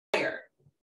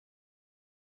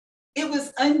It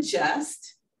was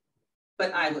unjust,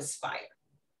 but I was fired.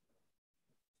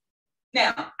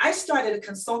 Now, I started a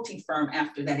consulting firm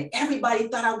after that, and everybody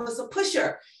thought I was a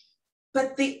pusher.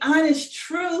 But the honest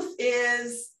truth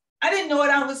is, I didn't know what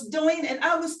I was doing, and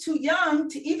I was too young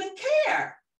to even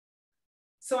care.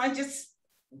 So I just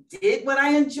did what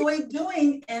I enjoyed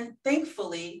doing, and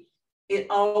thankfully, it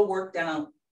all worked out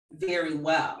very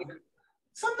well.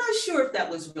 So I'm not sure if that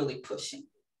was really pushing.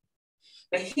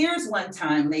 But here's one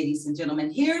time, ladies and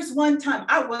gentlemen, here's one time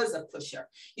I was a pusher.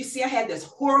 You see, I had this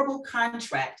horrible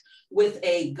contract with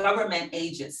a government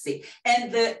agency,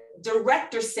 and the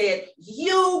director said,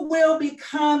 you will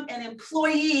become an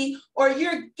employee or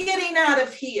you're getting out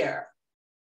of here.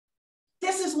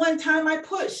 This is one time I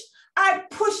pushed. I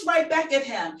pushed right back at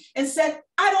him and said,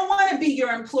 I don't want to be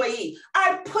your employee.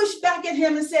 I pushed back at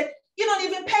him and said, you don't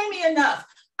even pay me enough.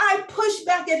 I pushed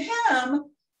back at him,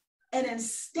 and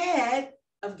instead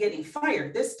of getting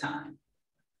fired this time,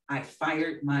 I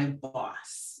fired my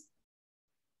boss.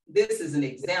 This is an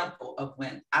example of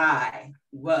when I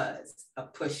was a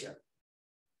pusher.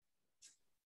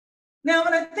 Now,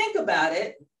 when I think about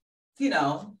it, you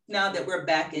know, now that we're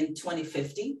back in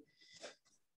 2050,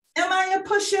 am I a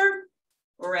pusher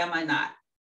or am I not?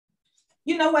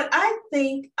 You know what? I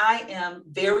think I am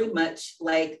very much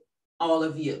like all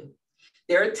of you.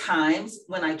 There are times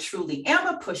when I truly am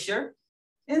a pusher,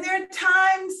 and there are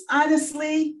times,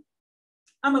 honestly,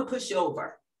 I'm a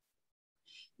pushover.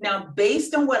 Now,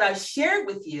 based on what I shared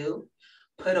with you,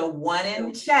 put a 1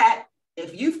 in chat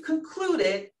if you've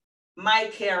concluded my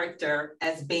character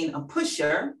as being a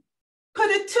pusher. Put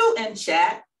a 2 in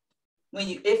chat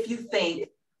if you think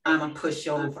I'm a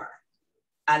pushover.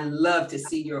 I'd love to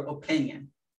see your opinion.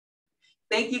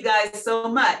 Thank you guys so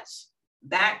much.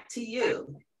 Back to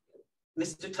you,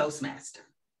 Mr. Toastmaster.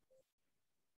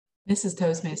 Mrs.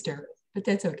 Toastmaster, but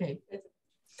that's okay.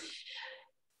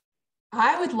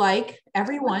 I would like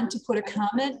everyone to put a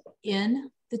comment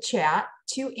in the chat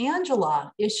to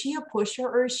Angela. Is she a pusher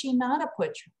or is she not a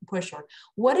pusher?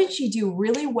 What did she do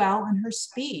really well in her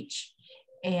speech?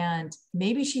 And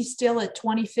maybe she's still at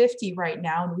 2050 right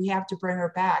now, and we have to bring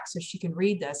her back so she can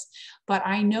read this. But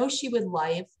I know she would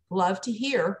love to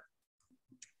hear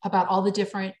about all the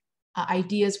different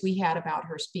ideas we had about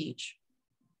her speech.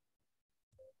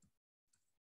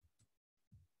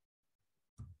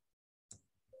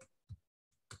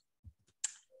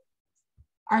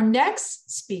 Our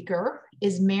next speaker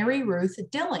is Mary Ruth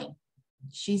Durling.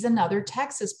 She's another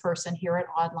Texas person here at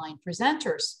Online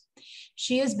Presenters.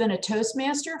 She has been a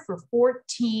Toastmaster for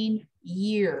 14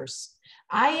 years.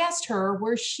 I asked her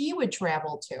where she would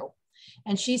travel to,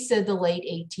 and she said the late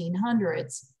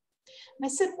 1800s. And I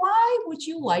said, why would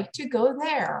you like to go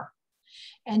there?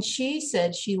 And she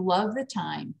said she loved the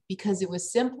time because it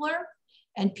was simpler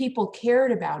and people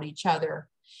cared about each other.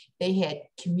 They had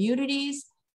communities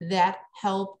that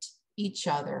helped each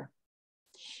other.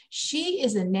 She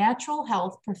is a natural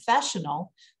health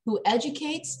professional who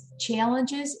educates,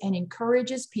 challenges, and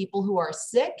encourages people who are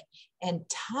sick and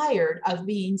tired of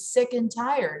being sick and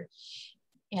tired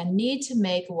and need to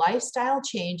make lifestyle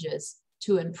changes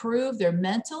to improve their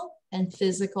mental and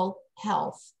physical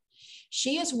health.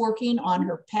 She is working on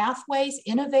her Pathways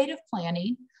Innovative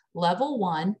Planning, Level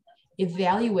 1,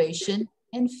 Evaluation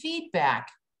and Feedback.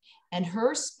 And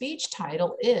her speech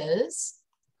title is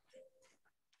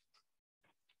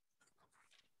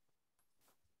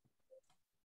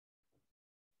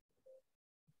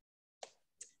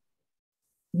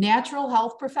Natural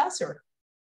Health Professor,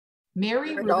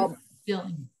 Mary Ruth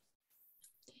Durling.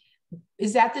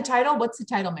 Is that the title? What's the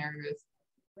title, Mary Ruth?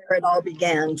 Where It All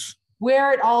Begins.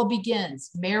 Where It All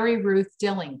Begins, Mary Ruth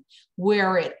Durling.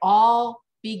 Where It All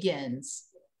Begins.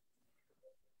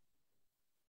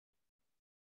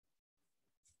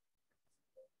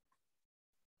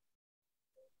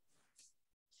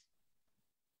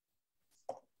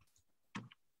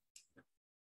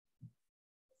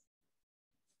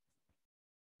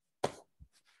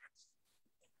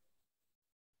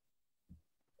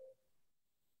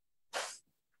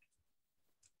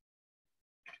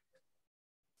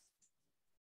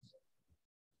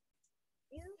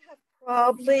 You have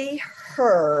probably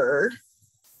heard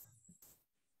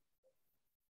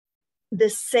the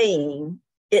saying,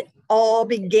 it all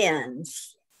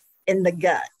begins in the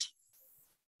gut.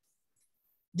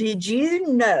 Did you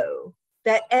know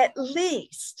that at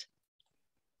least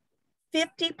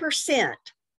 50%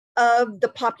 of the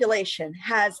population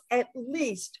has at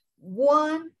least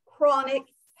one chronic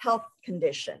health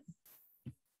condition?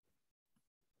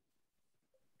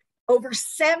 Over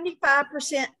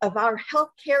 75% of our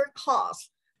healthcare costs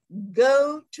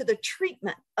go to the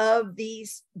treatment of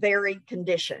these very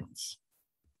conditions.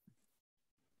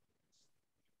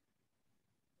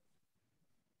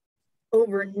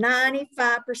 Over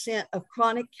 95% of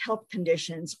chronic health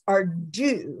conditions are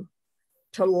due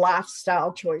to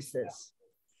lifestyle choices.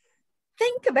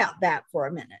 Think about that for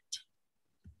a minute.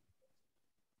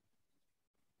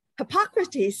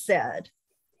 Hippocrates said,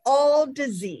 all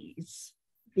disease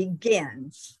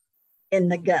begins in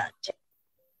the gut.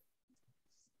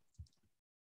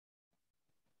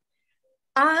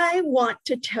 I want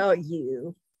to tell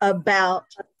you about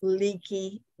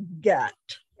leaky gut.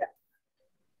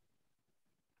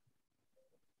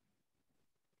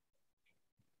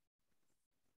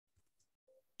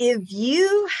 If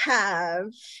you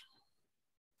have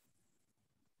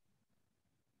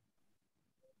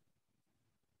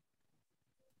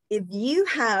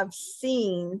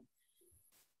seen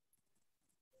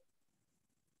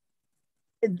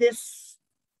this,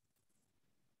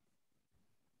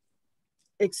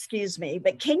 excuse me,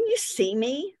 but can you see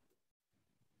me?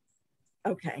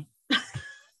 Okay.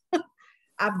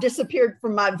 I've disappeared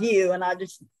from my view and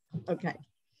okay.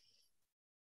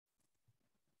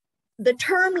 The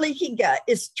term leaky gut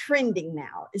is trending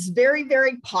now. It's very,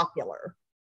 very popular.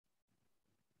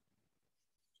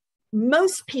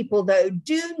 Most people, though,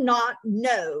 do not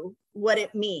know what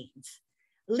it means.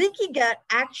 Leaky gut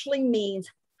actually means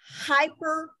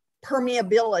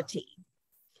hyperpermeability.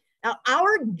 Now,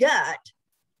 our gut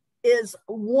is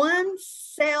one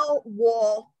cell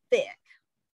wall thick,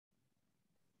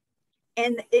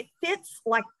 and it fits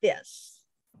like this.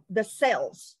 The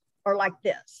cells are like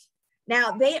this.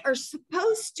 Now, they are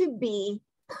supposed to be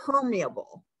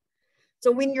permeable.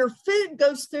 So when your food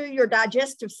goes through your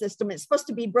digestive system, it's supposed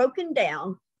to be broken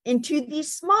down into the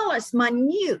smallest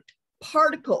minute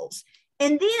particles.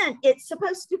 And then it's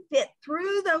supposed to fit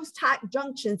through those tight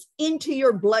junctions into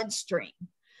your bloodstream.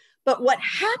 But what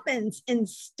happens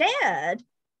instead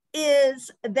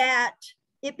is that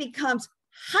it becomes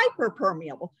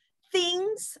hyperpermeable.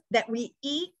 Things that we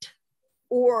eat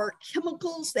or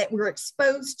chemicals that we're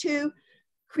exposed to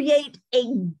create a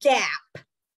gap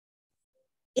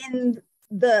in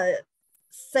the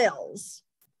cells.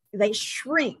 They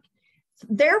shrink.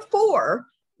 Therefore,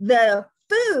 the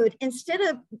food, instead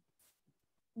of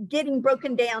getting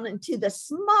broken down into the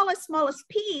smallest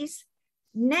piece,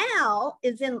 now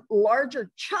is in larger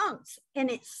chunks,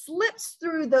 and it slips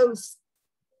through those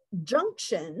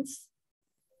junctions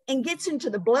and gets into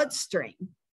the bloodstream.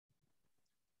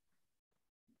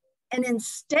 And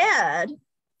instead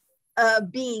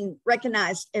of being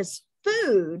recognized as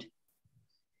food,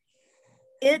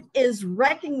 it is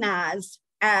recognized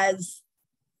as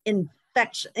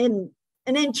infection,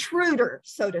 an intruder,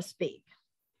 so to speak.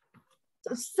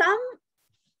 So some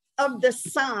of the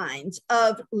signs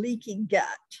of leaky gut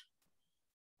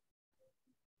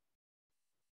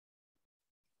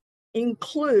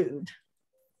include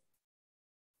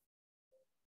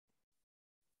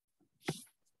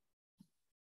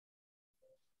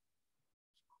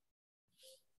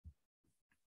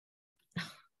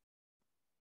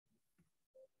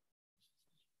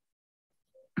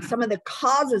some of the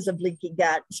causes of leaky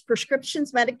gut: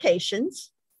 prescriptions, medications,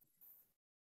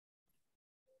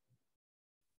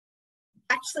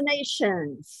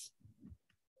 vaccinations,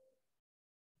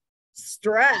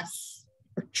 stress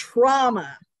or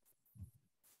trauma,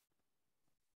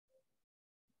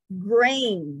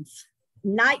 grains,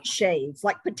 nightshades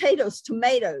like potatoes,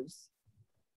 tomatoes,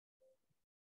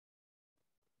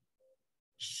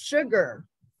 sugar,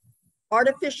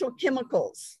 artificial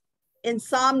chemicals,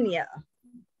 insomnia.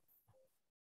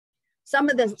 Some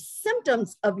of the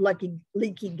symptoms of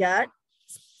leaky gut: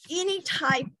 any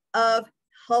type of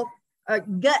health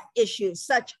gut issues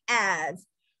such as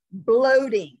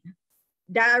bloating,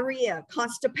 diarrhea,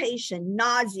 constipation,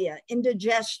 nausea,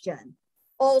 indigestion,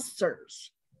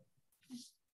 ulcers.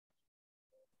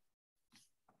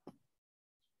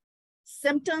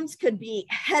 Symptoms could be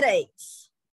headaches,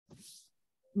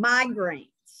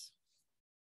 migraines,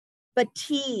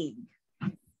 fatigue,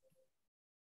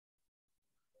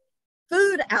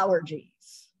 food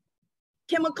allergies,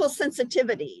 chemical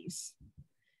sensitivities,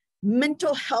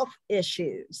 mental health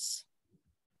issues.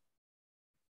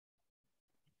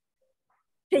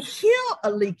 To heal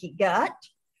a leaky gut,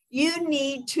 you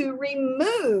need to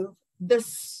remove the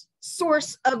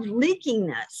source of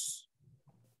leakiness,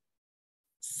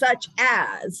 such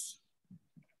as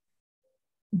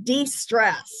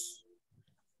de-stress,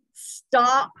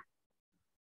 stop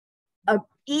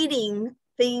eating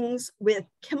things with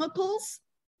chemicals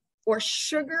or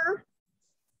sugar,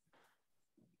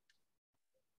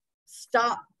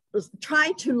 stop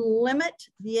try to limit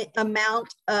the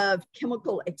amount of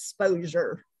chemical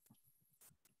exposure.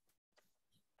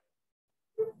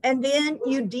 And then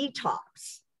you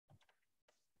detox.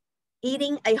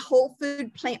 Eating a whole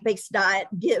food plant-based diet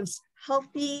gives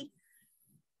healthy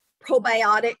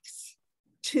probiotics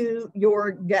to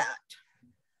your gut.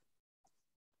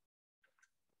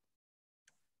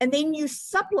 And then you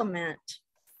supplement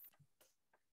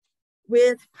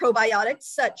with probiotics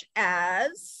such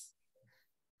as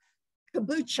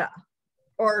kombucha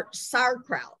or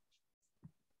sauerkraut,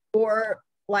 or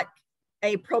like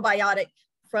a probiotic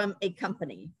from a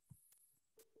company.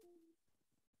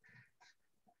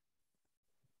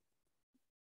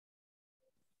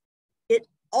 It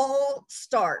all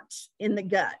starts in the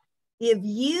gut. If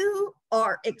you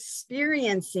are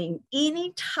experiencing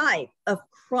any type of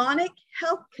chronic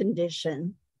health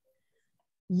condition,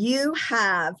 you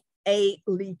have a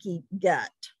leaky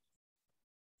gut.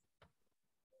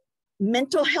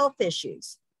 Mental health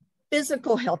issues,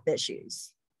 physical health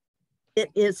issues, it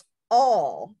is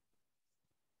all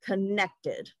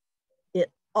connected.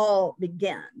 It all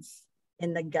begins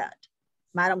in the gut.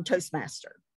 Madam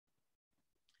Toastmaster.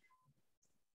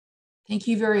 Thank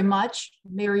you very much,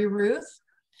 Mary Ruth.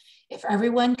 If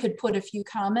everyone could put a few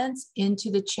comments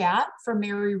into the chat for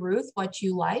Mary Ruth, what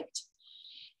you liked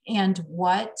and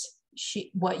what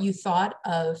you thought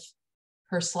of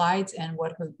her slides and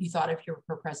what you thought of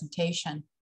her presentation.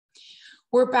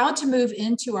 We're about to move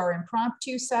into our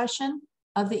impromptu session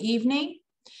of the evening.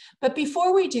 But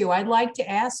before we do, I'd like to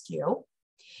ask you,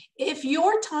 if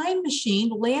your time machine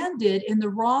landed in the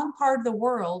wrong part of the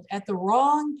world at the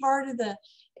wrong part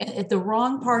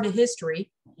of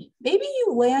history, maybe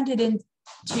you landed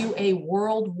into a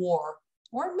world war,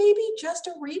 or maybe just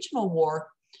a regional war.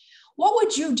 What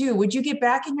would you do? Would you get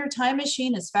back in your time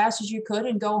machine as fast as you could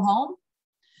and go home?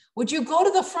 Would you go to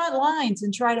the front lines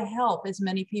and try to help as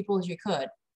many people as you could?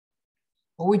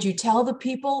 Or would you tell the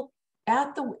people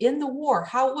in the war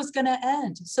how it was going to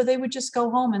end so they would just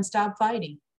go home and stop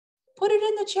fighting? Put it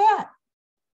in the chat.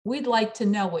 We'd like to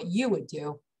know what you would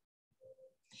do.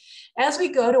 As we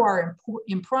go to our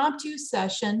impromptu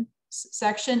section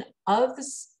of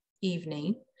this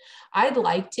evening, I'd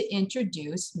like to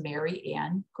introduce Mary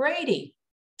Ann Grady.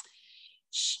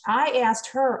 I asked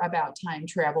her about time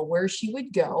travel, where she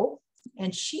would go,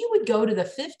 and she would go to the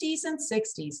 50s and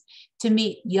 60s to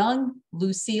meet young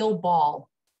Lucille Ball.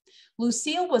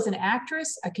 Lucille was an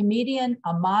actress, a comedian,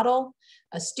 a model,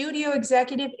 a studio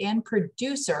executive, and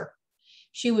producer.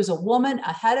 She was a woman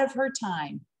ahead of her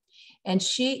time. And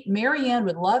Mary Ann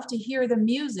would love to hear the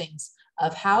musings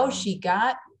of how she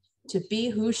got to be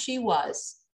who she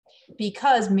was,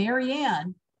 because Mary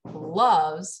Ann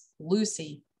loves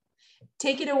Lucy.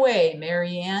 Take it away,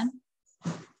 Mary Ann.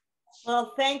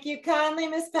 Well, thank you kindly,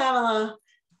 Miss Pamela.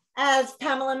 As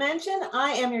Pamela mentioned,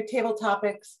 I am your table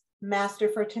topics master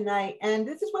for tonight. And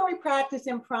this is where we practice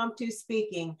impromptu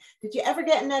speaking. Did you ever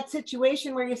get in that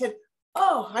situation where you said,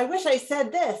 oh, I wish I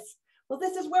said this? Well,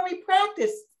 this is where we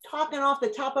practice talking off the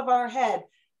top of our head,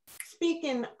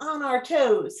 speaking on our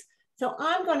toes. So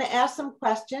I'm going to ask some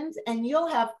questions and you'll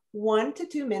have 1 to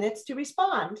 2 minutes to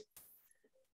respond.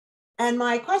 And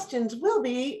my questions will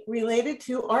be related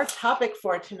to our topic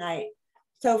for tonight.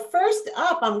 So first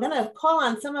up, I'm going to call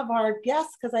on some of our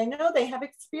guests because I know they have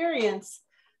experience.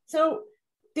 So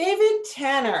David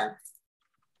Tanner,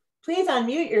 please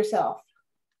unmute yourself.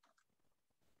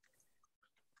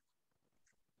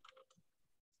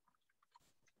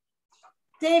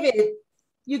 David,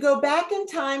 you go back in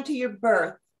time to your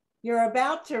birth. You're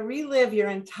about to relive your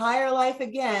entire life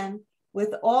again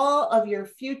with all of your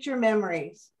future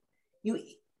memories. You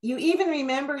even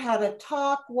remember how to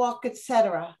talk, walk,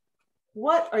 etc.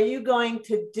 What are you going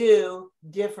to do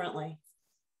differently?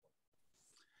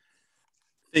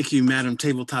 Thank you, Madam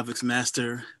Table Topics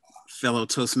Master, fellow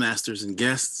Toastmasters and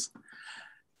guests.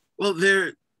 Well,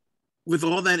 with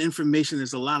all that information,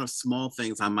 there's a lot of small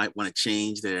things I might want to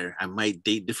change there. I might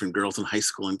date different girls in high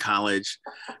school and college.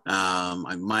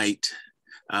 I might,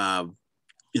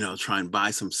 try and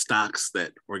buy some stocks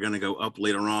that were going to go up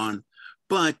later on.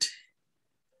 But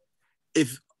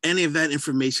if any of that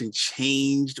information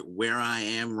changed where I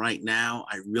am right now,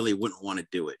 I really wouldn't want to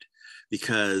do it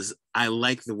because I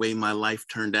like the way my life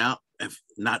turned out. If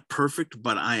not perfect,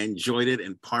 but I enjoyed it.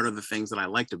 And part of the things that I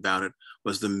liked about it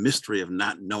was the mystery of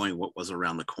not knowing what was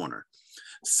around the corner.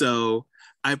 So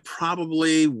I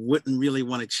probably wouldn't really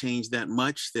want to change that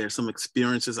much. There are some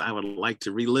experiences I would like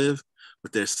to relive,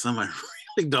 but there's some I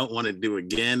really don't want to do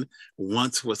again.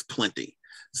 Once was plenty.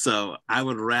 So I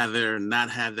would rather not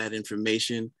have that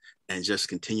information and just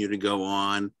continue to go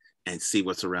on and see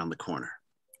what's around the corner.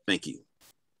 Thank you.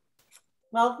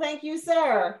 Well, thank you,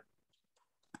 sir.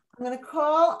 I'm going to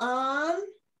call on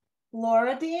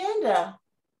Laura DeAnda.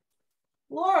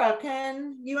 Laura,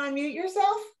 can you unmute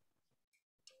yourself?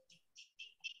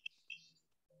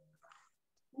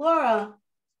 Laura,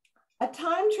 a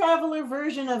time traveler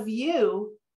version of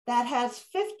you that has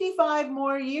 55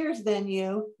 more years than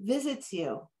you visits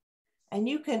you, and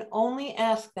you can only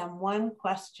ask them one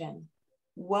question.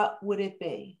 What would it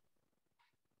be?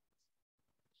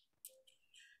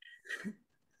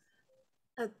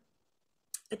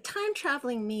 A time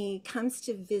traveling me comes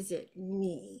to visit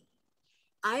me.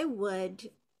 I would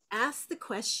ask the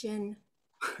question,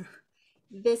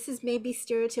 this is maybe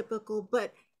stereotypical,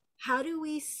 but how do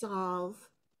we solve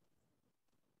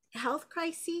health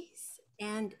crises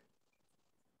and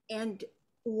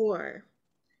war?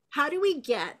 How do we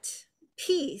get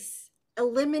peace,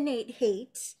 eliminate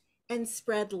hate, and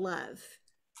spread love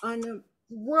on a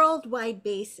worldwide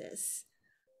basis?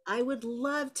 I would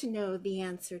love to know the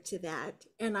answer to that.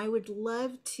 And I would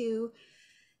love to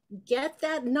get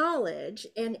that knowledge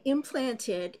and implant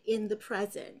it in the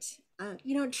present.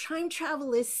 Time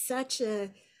travel is such a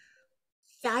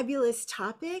fabulous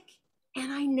topic.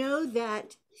 And I know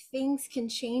that things can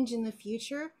change in the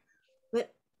future,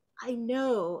 but I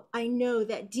know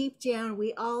that deep down,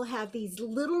 we all have these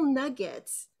little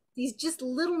nuggets, these just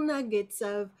little nuggets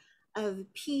of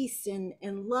peace and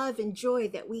love and joy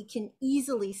that we can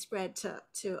easily spread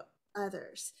to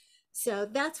others. So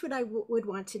that's what I would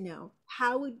want to know.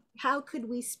 How could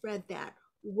we spread that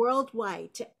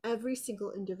worldwide to every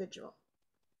single individual?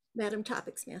 Madam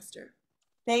Topics Master.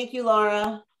 Thank you,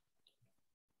 Laura.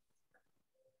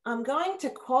 I'm going to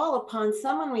call upon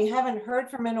someone we haven't heard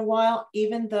from in a while,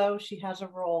 even though she has a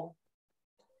role.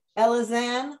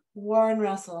 Elizanne Warren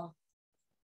Russell.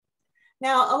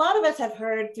 Now, a lot of us have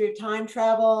heard through time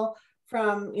travel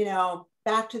from,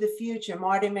 Back to the Future.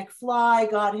 Marty McFly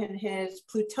got in his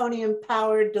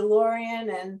plutonium-powered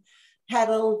DeLorean and had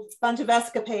a bunch of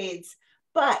escapades.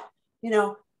 But,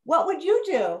 what would you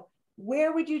do?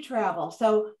 Where would you travel?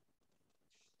 So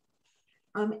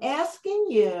I'm asking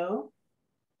you,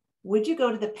 would you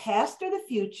go to the past or the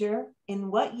future?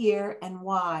 In what year and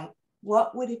why?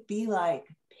 What would it be like?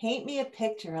 Paint me a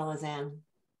picture, Elizanne.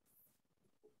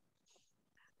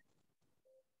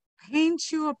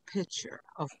 Paint you a picture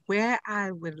of where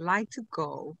I would like to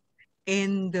go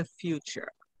in the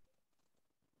future.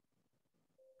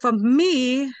 For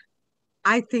me,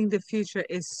 I think the future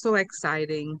is so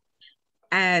exciting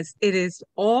as it is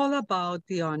all about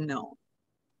the unknown.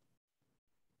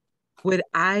 Would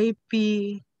I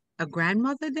be a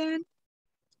grandmother then?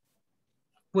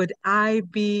 Would I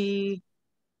be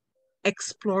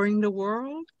exploring the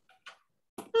world?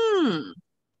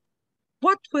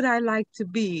 What would I like to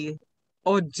be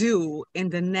or do in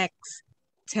the next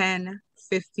 10,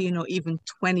 15, or even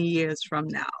 20 years from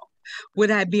now? Would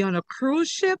I be on a cruise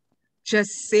ship, just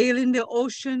sailing the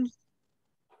ocean,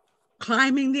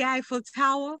 climbing the Eiffel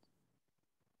Tower?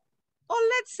 Or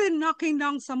let's say knocking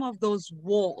down some of those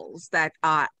walls that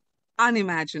are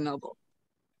unimaginable.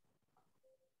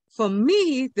 For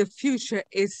me, the future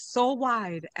is so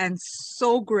wide and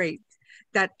so great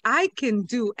that I can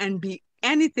do and be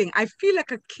anything. I feel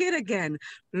like a kid again,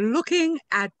 looking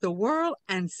at the world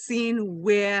and seeing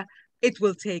where it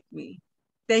will take me.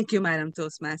 Thank you, Madam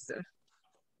Toastmaster.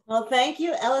 Well, thank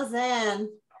you, Elizanne.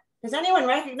 Does anyone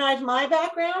recognize my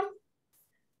background?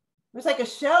 It was like a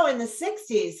show in the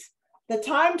 60s, The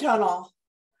Time Tunnel.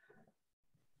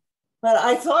 But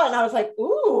I saw it and I was like,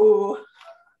 ooh,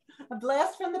 a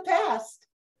blast from the past.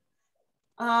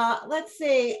 Let's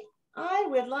see. I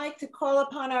would like to call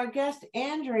upon our guest,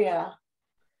 Andrea.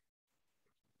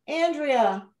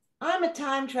 Andrea, I'm a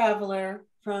time traveler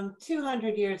from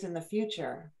 200 years in the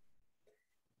future.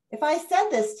 If I said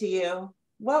this to you,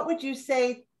 what would you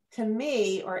say to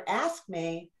me or ask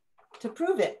me to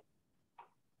prove it?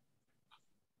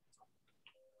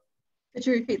 Could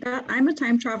you repeat that? I'm a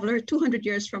time traveler 200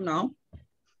 years from now.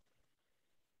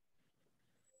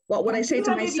 What would I say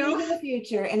to myself? 200 years in the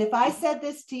future. And if I said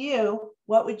this to you,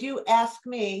 what would you ask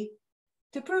me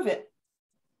to prove it?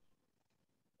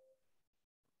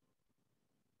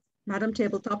 Madam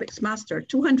Table Topics Master,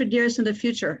 200 years in the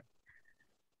future.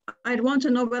 I'd want to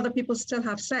know whether people still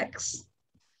have sex.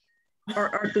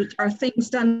 Or are things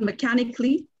done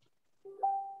mechanically?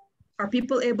 Were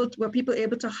people able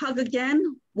to hug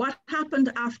again? What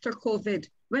happened after COVID?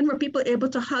 When were people able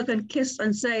to hug and kiss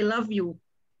and say, I love you?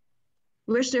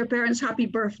 Wish their parents happy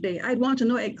birthday? I'd want to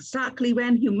know exactly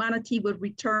when humanity would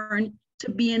return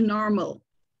to being normal.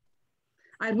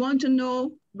 I'd want to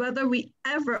know whether we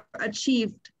ever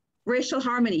achieved racial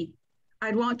harmony.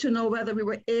 I'd want to know whether we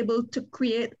were able to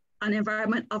create an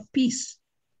environment of peace.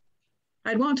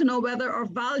 I'd want to know whether our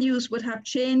values would have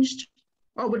changed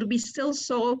or would we still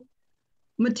so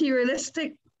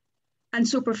materialistic and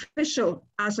superficial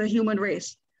as a human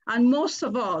race. And most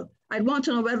of all, I'd want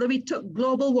to know whether we took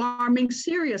global warming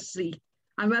seriously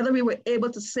and whether we were able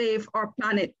to save our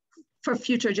planet for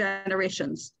future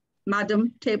generations.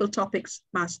 Madam Table Topics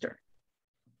Master.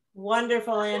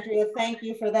 Wonderful, Andrea. Thank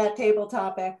you for that table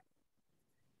topic.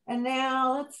 And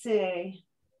now let's see.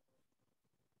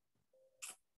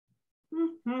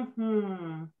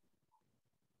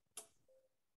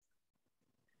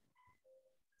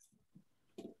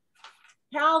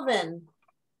 Calvin,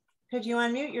 could you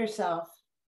unmute yourself?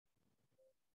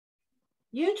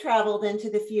 You traveled into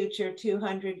the future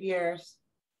 200 years,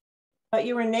 but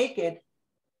you were naked.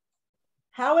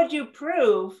 How would you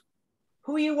prove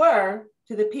who you were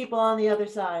to the people on the other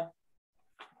side?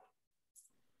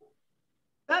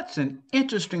 That's an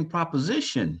interesting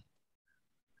proposition,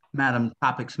 Madam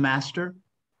Topics Master.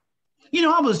 You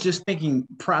know, I was just thinking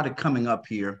prior to coming up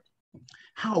here,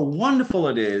 how wonderful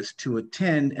it is to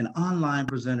attend an online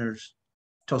presenters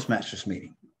Toastmasters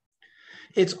meeting.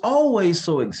 It's always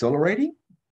so exhilarating,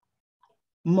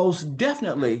 most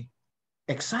definitely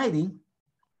exciting,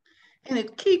 and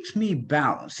it keeps me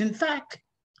balanced. In fact,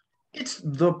 it's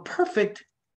the perfect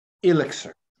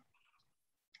elixir.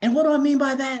 And what do I mean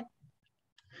by that?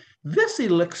 This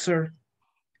elixir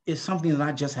is something that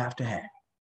I just have to have.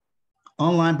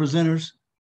 Online presenters,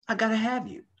 I gotta have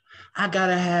you. I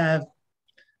gotta have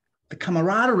the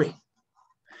camaraderie.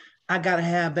 I gotta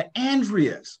have the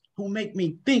Andreas who make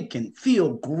me think and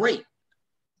feel great.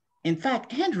 In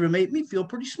fact, Andrea made me feel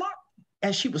pretty smart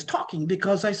as she was talking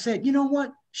because I said, you know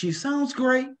what? She sounds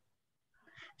great.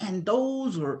 And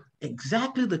those are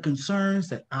exactly the concerns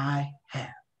that I have.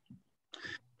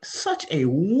 Such a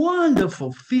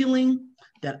wonderful feeling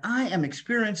that I am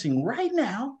experiencing right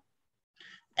now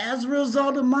as a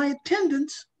result of my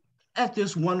attendance at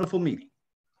this wonderful meeting.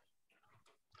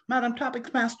 Madam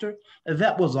Topics Master,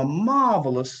 that was a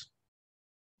marvelous,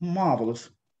 marvelous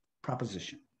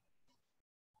proposition.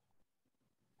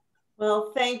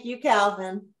 Well, thank you,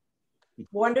 Calvin.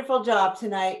 Wonderful job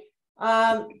tonight.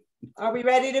 Are we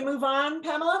ready to move on,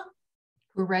 Pamela?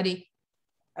 We're ready.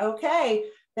 Okay,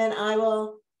 then I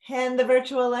will hand the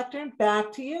virtual lectern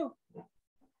back to you.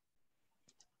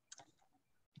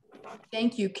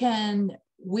 Thank you. Can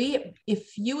we,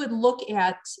 if you would look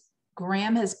at,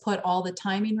 Graham has put all the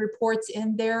timing reports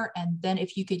in there, and then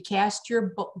if you could cast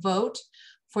your vote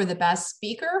for the best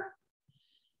speaker.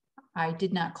 I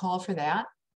did not call for that.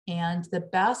 And the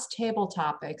best table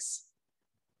topics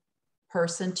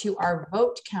person to our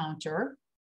vote counter.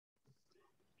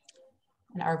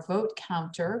 And our vote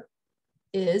counter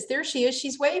is, there she is,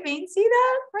 she's waving, see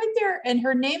that right there? And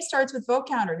her name starts with vote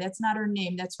counter. That's not her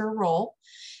name, that's her role.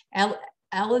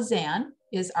 Alizan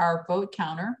is our vote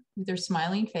counter with her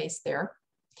smiling face there.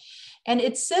 And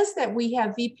it says that we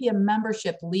have VP of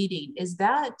membership leading. Is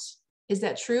that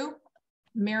true?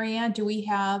 Marianne, do we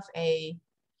have a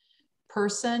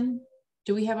person?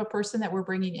 Do we have a person that we're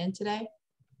bringing in today?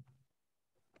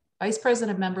 Vice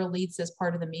President member leads as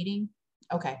part of the meeting.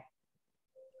 Okay.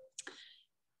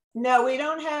 No, we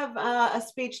don't have a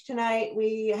speech tonight.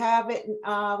 We have it.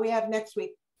 We have next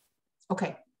week.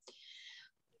 Okay.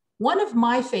 One of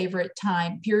my favorite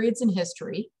time periods in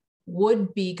history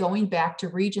would be going back to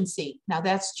Regency. Now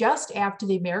that's just after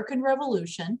the American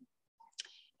Revolution,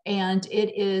 and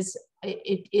it's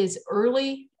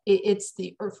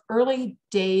the early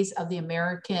days of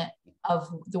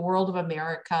the world of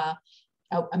America,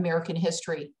 American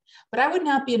history. But I would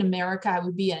not be in America, I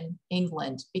would be in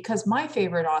England, because my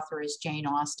favorite author is Jane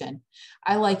Austen.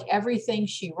 I like everything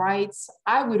she writes.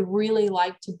 I would really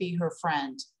like to be her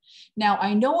friend. Now,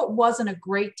 I know it wasn't a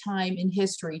great time in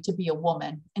history to be a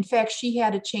woman. In fact, she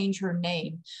had to change her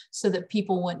name so that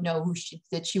people wouldn't know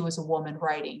that she was a woman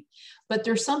writing. But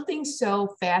there's something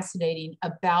so fascinating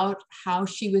about how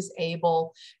she was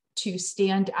able to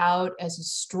stand out as a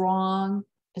strong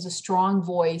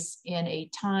voice in a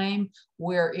time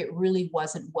where it really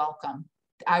wasn't welcome.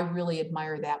 I really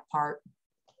admire that part.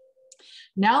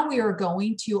 Now we are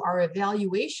going to our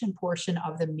evaluation portion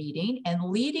of the meeting, and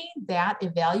leading that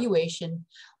evaluation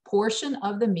portion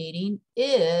of the meeting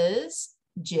is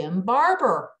Jim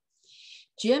Barber.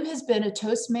 Jim has been a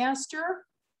Toastmaster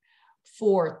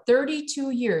for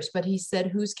 32 years, but he said,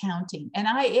 who's counting? And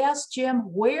I asked Jim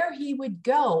where he would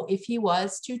go if he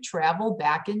was to travel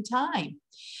back in time.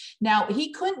 Now,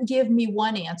 he couldn't give me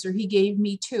one answer, he gave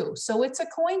me two. So it's a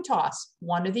coin toss,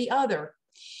 one or the other.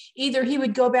 Either he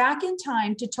would go back in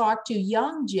time to talk to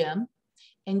young Jim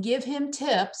and give him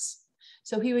tips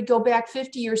So he would go back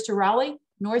 50 years to Raleigh,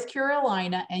 North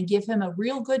Carolina, and give him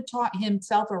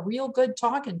himself a real good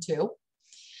talking to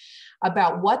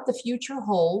about what the future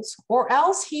holds, or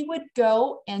else he would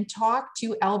go and talk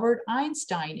to Albert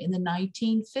Einstein in the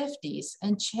 1950s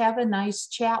and have a nice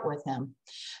chat with him.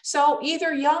 So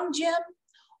either young Jim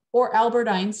or Albert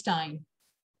Einstein.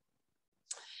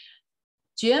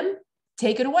 Jim,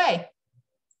 take it away.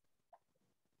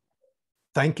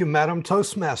 Thank you, Madam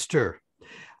Toastmaster.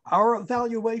 Our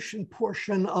evaluation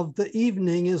portion of the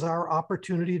evening is our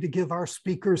opportunity to give our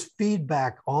speakers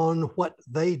feedback on what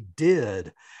they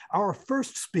did. Our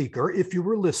first speaker, if you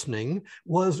were listening,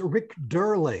 was Rick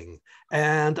Durling.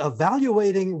 And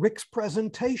evaluating Rick's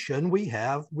presentation, we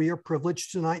are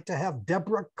privileged tonight to have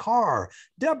Deborah Carr.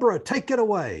 Deborah, take it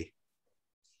away.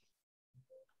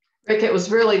 Rick, it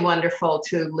was really wonderful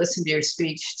to listen to your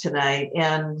speech tonight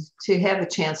and to have a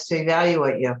chance to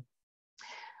evaluate you.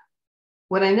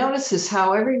 What I noticed is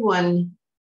how everyone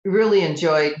really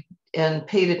enjoyed and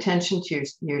paid attention to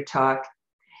your talk.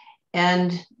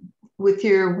 And with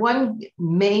your one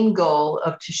main goal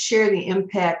of to share the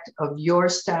impact of your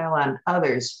style on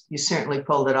others, you certainly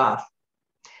pulled it off.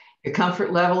 Your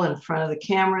comfort level in front of the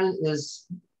camera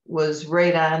was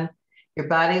right on. Your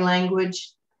body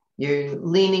language, you're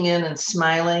leaning in and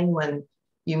smiling when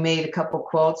you made a couple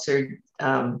quotes or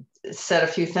said a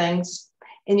few things.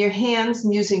 And your hands,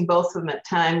 using both of them at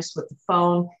times with the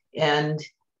phone and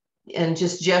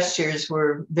just gestures,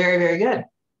 were very, very good.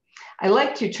 I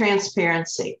liked your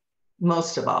transparency,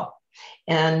 most of all.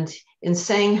 And in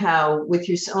saying how, with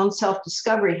your own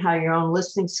self-discovery, how your own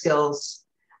listening skills,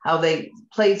 how they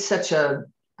played such a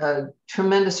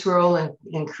tremendous role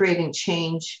in creating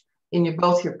change in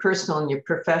both your personal and your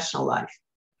professional life.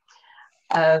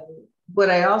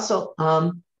 What I also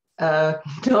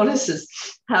notice is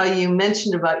how you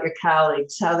mentioned about your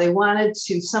colleagues, how they wanted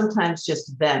to sometimes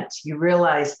just vent. You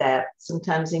realize that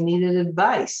sometimes they needed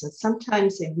advice and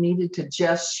sometimes they needed to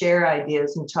just share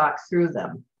ideas and talk through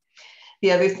them.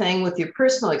 The other thing with your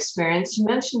personal experience, you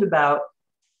mentioned about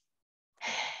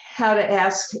how to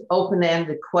ask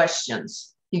open-ended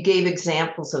questions. You gave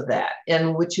examples of that,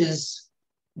 and which is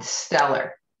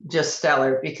stellar, just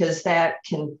stellar, because that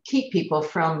can keep people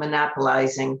from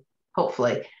monopolizing,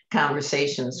 hopefully,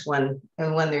 conversations when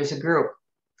there's a group.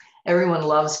 Everyone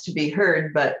loves to be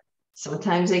heard, but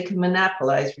sometimes they can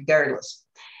monopolize regardless.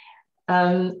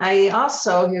 I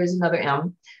also, here's another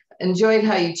M, enjoyed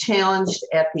how you challenged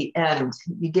at the end.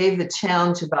 You gave the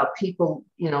challenge about people,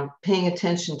 paying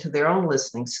attention to their own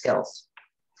listening skills.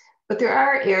 But there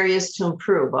are areas to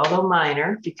improve, although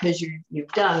minor, because you've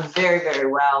done very,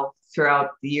 very well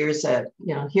throughout the years at,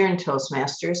 here in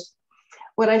Toastmasters.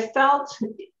 What I felt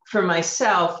for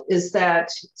myself is that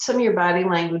some of your body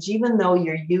language, even though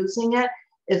you're using it,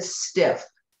 it's stiff.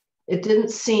 It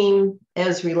didn't seem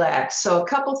as relaxed. So a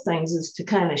couple things is to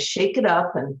kind of shake it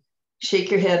up and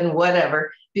shake your head and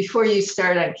whatever before you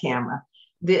start on camera.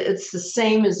 It's the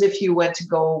same as if you went to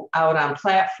go out on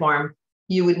platform.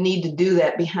 You would need to do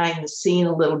that behind the scene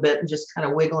a little bit and just kind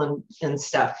of wiggle and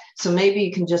stuff. So maybe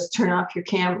you can just turn off your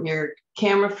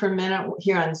camera for a minute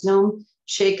here on Zoom,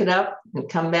 shake it up and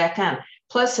come back on.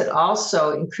 Plus, it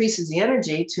also increases the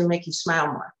energy to make you smile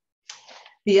more.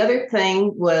 The other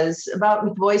thing was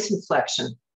about voice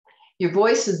inflection. Your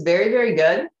voice is very, very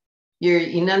good. Your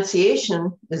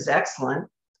enunciation is excellent,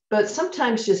 but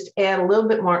sometimes just add a little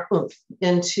bit more oomph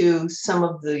into some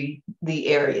of the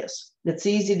areas. It's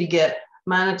easy to get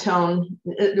monotone.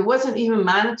 It wasn't even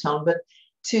monotone, but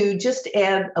to just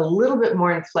add a little bit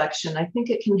more inflection, I think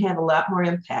it can have a lot more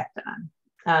impact on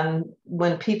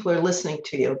when people are listening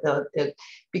to you,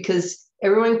 because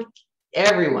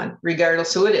everyone,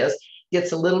 regardless who it is,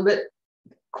 gets a little bit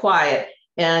quiet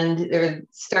and they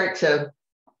start to,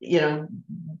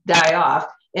 die off.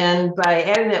 And by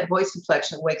adding that voice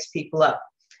inflection, it wakes people up.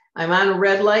 I'm on a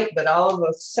red light, but all of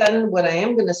a sudden, what I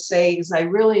am going to say is I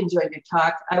really enjoyed your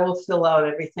talk. I will fill out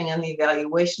everything on the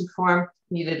evaluation form.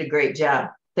 You did a great job.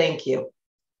 Thank you.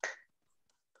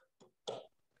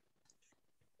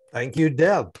 Thank you,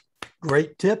 Deb.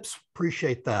 Great tips.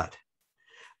 Appreciate that.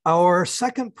 Our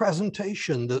second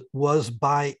presentation that was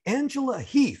by Angela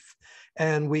Heath,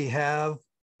 and we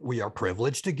are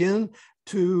privileged again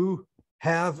to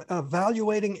have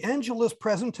evaluating Angela's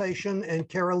presentation. And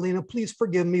Carolina, please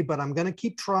forgive me, but I'm going to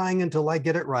keep trying until I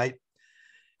get it right.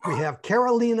 We have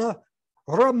Carolina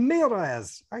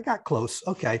Ramirez. I got close.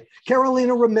 Okay.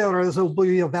 Carolina Ramirez will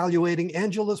be evaluating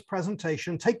Angela's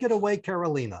presentation. Take it away,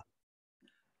 Carolina.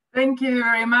 Thank you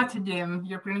very much, Jim.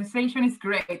 Your pronunciation is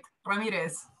great.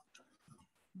 Ramirez.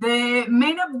 The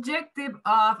main objective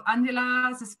of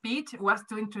Angela's speech was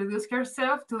to introduce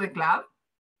herself to the club,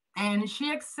 and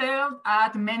she excelled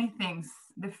at many things.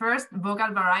 The first,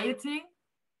 vocal variety.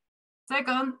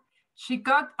 Second, she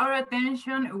caught our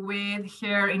attention with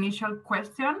her initial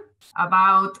question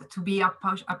about to be a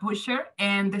pusher,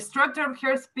 and the structure of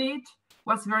her speech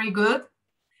was very good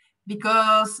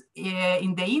because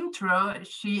in the intro,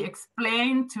 she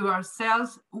explained to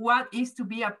ourselves what is to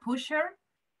be a pusher,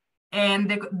 and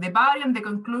the body and the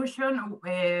conclusion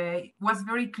was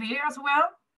very clear as well.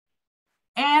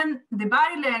 And the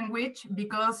body language,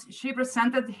 because she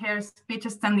presented her speech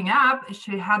standing up,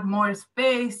 she had more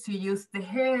space to use the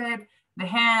head, the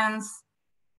hands,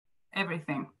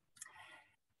 everything.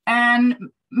 And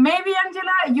maybe,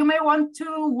 Angela, you may want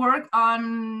to work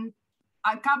on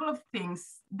a couple of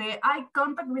things. The eye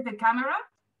contact with the camera.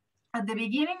 At the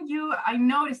beginning, I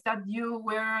noticed that you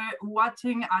were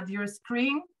watching at your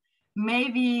screen,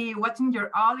 maybe watching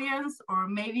your audience, or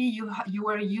maybe you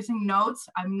were using notes,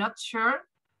 I'm not sure.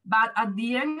 But at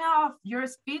the end of your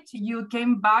speech, you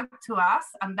came back to us,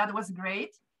 and that was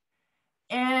great.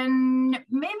 And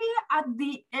maybe at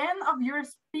the end of your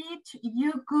speech,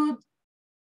 you could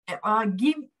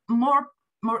give more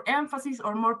emphasis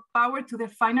or more power to the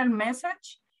final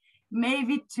message,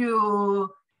 maybe to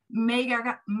make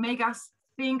us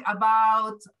think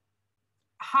about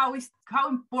how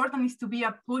important is to be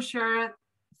a pusher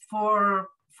for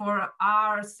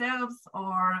ourselves,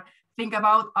 or think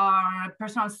about our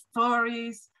personal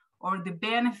stories or the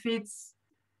benefits,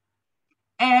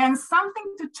 and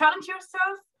something to challenge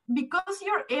yourself, because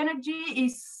your energy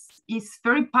is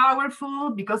very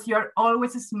powerful, because you're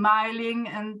always smiling,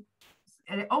 and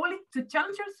only to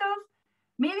challenge yourself,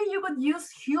 maybe you could use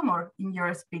humor in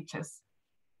your speeches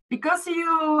because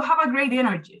you have a great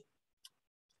energy.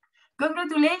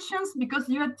 Congratulations, because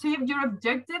you achieved your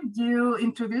objective. You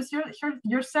introduced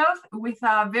yourself with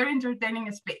a very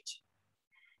entertaining speech.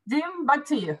 Jim, back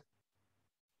to you.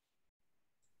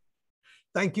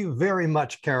 Thank you very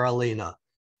much, Carolina.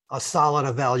 A solid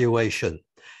evaluation.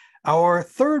 Our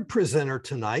third presenter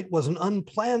tonight was an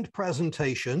unplanned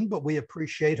presentation, but we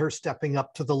appreciate her stepping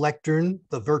up to the lectern,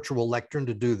 the virtual lectern,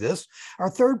 to do this. Our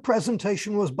third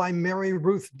presentation was by Mary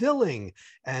Ruth Dilling,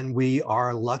 and we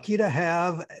are lucky to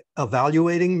have,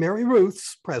 evaluating Mary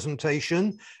Ruth's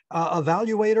presentation,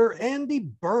 evaluator Andy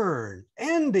Byrne.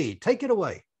 Andy, take it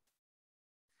away.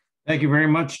 Thank you very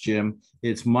much, Jim.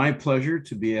 It's my pleasure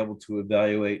to be able to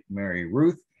evaluate Mary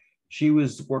Ruth. She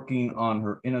was working on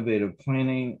her innovative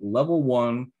planning, level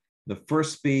 1, the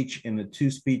first speech in the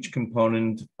 2-speech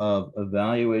component of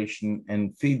evaluation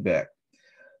and feedback.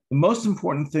 The most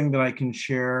important thing that I can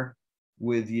share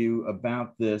with you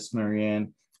about this,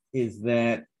 Marianne, is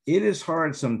that it is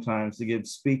hard sometimes to give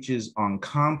speeches on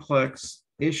complex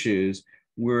issues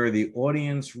where the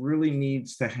audience really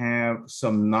needs to have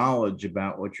some knowledge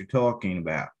about what you're talking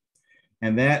about.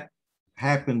 And that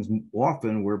happens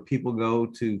often where people go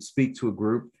to speak to a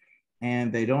group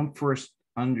and they don't first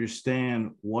understand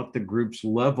what the group's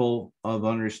level of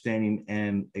understanding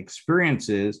and experience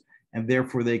is, and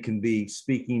therefore they can be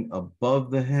speaking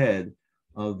above the head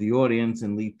of the audience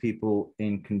and leave people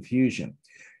in confusion.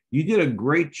 You did a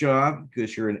great job,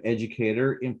 because you're an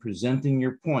educator, in presenting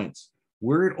your points.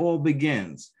 Where it all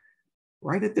begins,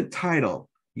 right at the title,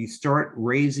 you start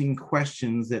raising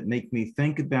questions that make me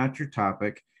think about your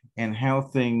topic and how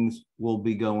things will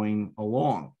be going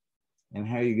along and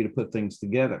how you're going to put things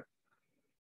together.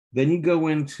 Then you go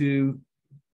into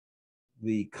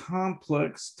the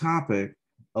complex topic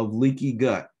of leaky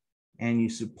gut, and you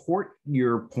support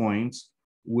your points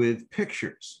with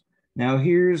pictures. Now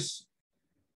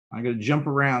I'm going to jump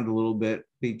around a little bit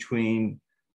between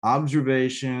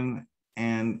observation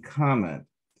and comment.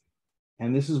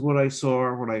 And this is what I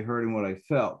saw, what I heard, and what I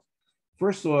felt.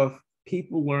 First off,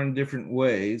 people learn different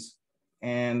ways,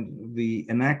 and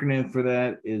an acronym for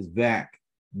that is VAC,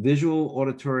 visual,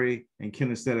 auditory, and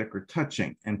kinesthetic, or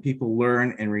touching, and people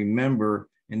learn and remember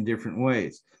in different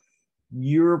ways.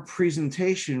 Your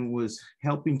presentation was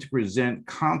helping to present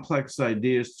complex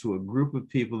ideas to a group of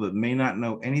people that may not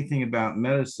know anything about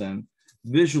medicine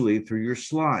visually through your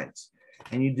slides.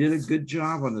 And you did a good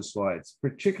job on the slides.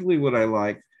 Particularly what I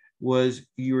liked was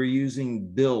you were using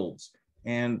builds.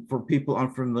 And for people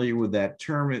unfamiliar with that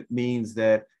term, it means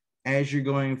that as you're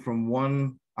going from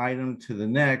one item to the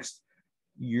next,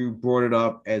 you brought it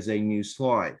up as a new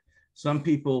slide. Some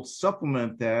people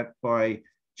supplement that by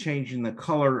changing the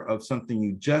color of something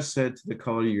you just said to the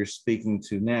color you're speaking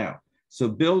to now. So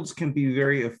builds can be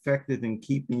very effective in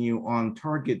keeping you on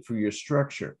target for your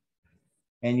structure.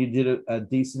 And you did a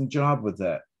decent job with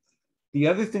that. The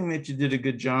other thing that you did a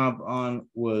good job on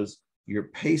was your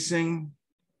pacing,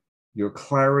 your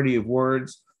clarity of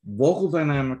words, vocal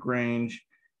dynamic range,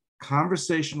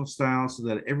 conversational style, so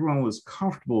that everyone was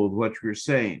comfortable with what you were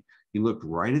saying. You looked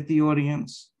right at the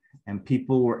audience and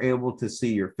people were able to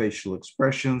see your facial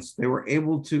expressions. They were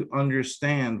able to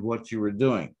understand what you were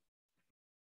doing.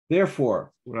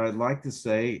 Therefore, what I'd like to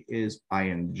say is I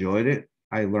enjoyed it.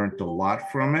 I learned a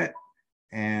lot from it.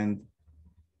 And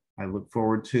I look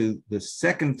forward to the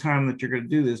second time that you're going to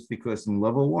do this, because in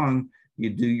level 1, you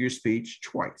do your speech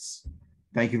twice.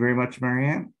 Thank you very much,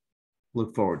 Marianne.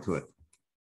 Look forward to it.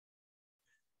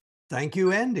 Thank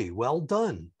you, Andy. Well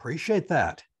done. Appreciate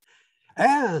that.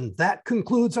 And that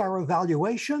concludes our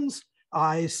evaluations.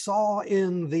 I saw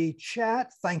in the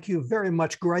chat, thank you very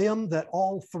much, Graham, that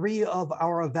all 3 of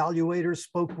our evaluators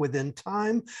spoke within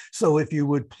time. So if you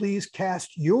would please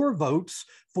cast your votes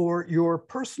for your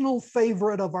personal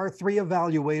favorite of our 3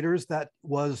 evaluators, that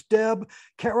was Deb,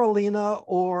 Carolina,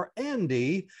 or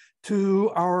Andy,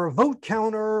 to our vote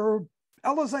counter,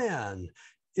 Elizanne.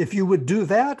 If you would do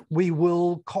that, we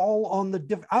will call on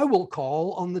I will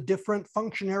call on the different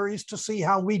functionaries to see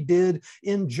how we did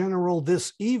in general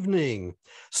this evening.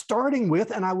 Starting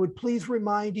with, and I would please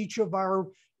remind each of our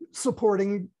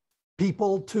supporting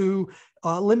people to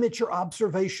limit your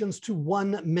observations to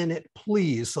 1 minute,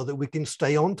 please, so that we can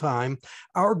stay on time.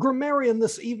 Our grammarian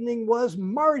this evening was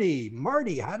Marty.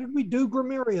 Marty, how did we do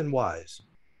grammarian-wise?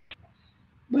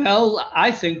 Well,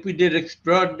 I think we did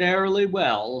extraordinarily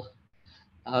well.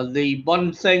 The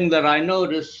one thing that I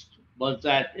noticed was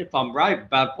that if I'm right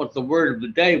about what the word of the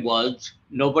day was,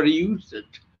 nobody used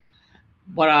it.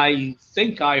 What I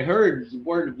think I heard the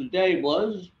word of the day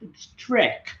was, it's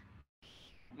trick.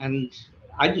 And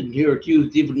I didn't hear it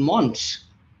used even once.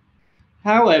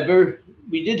 However,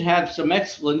 we did have some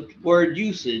excellent word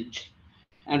usage.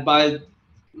 And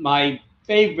my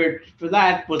favorite for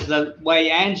that was the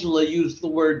way Angela used the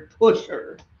word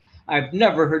pusher. I've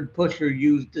never heard pusher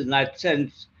used in that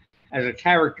sense as a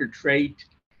character trait,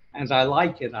 and I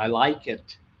like it. I like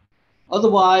it.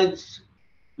 Otherwise,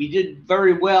 we did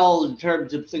very well in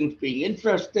terms of things being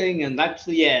interesting, and that's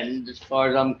the end as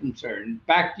far as I'm concerned.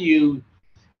 Back to you.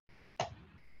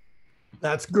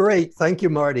 That's great. Thank you,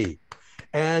 Marty.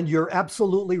 And you're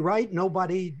absolutely right.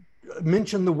 Nobody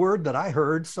mentioned the word that I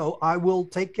heard, so I will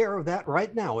take care of that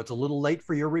right now. It's a little late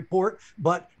for your report,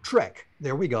 but Trek,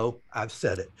 there we go. I've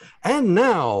said it. And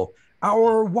now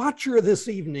our watcher this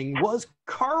evening was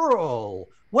Carl.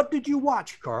 What did you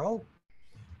watch, Carl?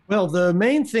 Well, the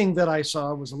main thing that I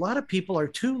saw was a lot of people are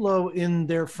too low in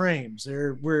their frames.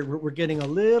 We're getting a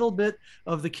little bit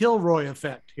of the Kilroy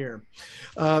effect here.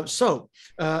 So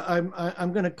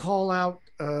I'm going to call out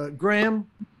Graham,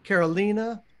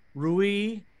 Carolina,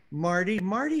 Rui, Marty,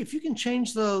 if you can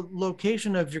change the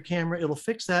location of your camera, it'll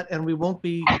fix that, and we won't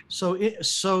be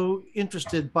so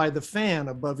interested by the fan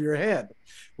above your head,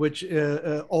 which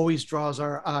always draws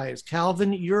our eyes.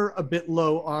 Calvin, you're a bit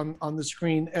low on the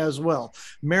screen as well.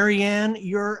 Marianne,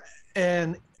 you're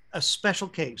a special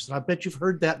case, and I bet you've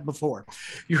heard that before.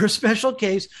 You're a special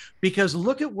case because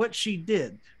look at what she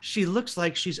did. She looks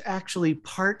like she's actually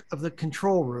part of the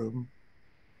control room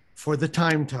for the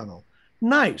time tunnel.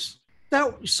 Nice.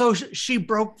 So she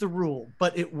broke the rule,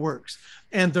 but it works.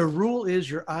 And the rule is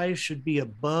your eyes should be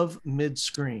above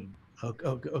mid-screen.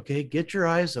 Okay, get your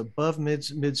eyes above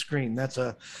mid-screen. That's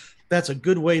a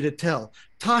good way to tell.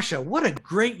 Tasha, what a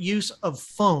great use of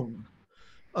phone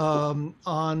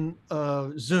on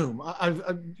Zoom.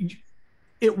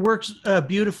 It works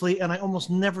beautifully, and I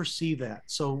almost never see that.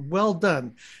 So well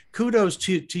done. Kudos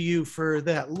to you for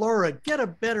that. Laura, get a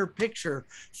better picture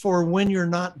for when you're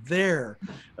not there.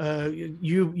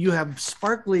 You have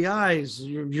sparkly eyes.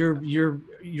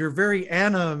 You're very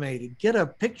animated. Get a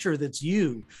picture that's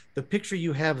you. The picture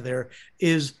you have there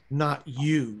is not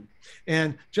you.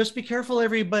 And just be careful,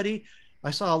 everybody. I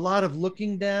saw a lot of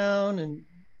looking down and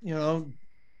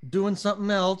doing something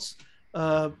else.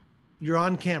 You're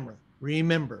on camera.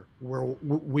 Remember,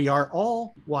 we are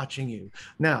all watching you.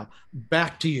 Now,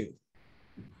 back to you.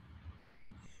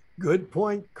 Good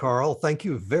point, Carl. Thank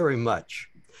you very much.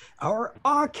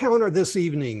 Our counter this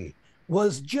evening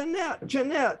was Jeanette.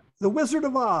 Jeanette, the Wizard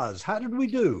of Oz. How did we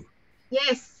do?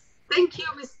 Yes, thank you,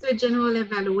 Mr. General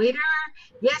Evaluator.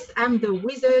 Yes, I'm the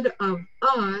Wizard of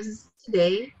Oz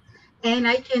today, and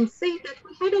I can say that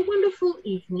we had a wonderful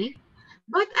evening.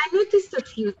 But I noticed a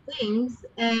few things,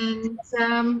 and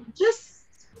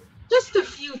just a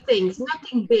few things,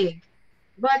 nothing big.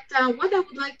 But what I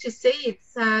would like to say is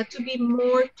to be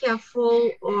more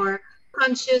careful or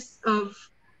conscious of,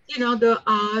 the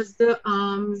ahs, the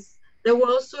ums. There were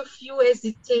also a few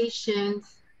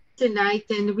hesitations, tonight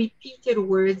and repeated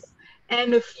words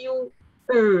and a few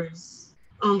ers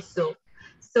also.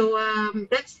 So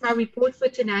that's my report for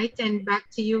tonight, and back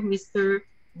to you, Mr.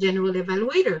 General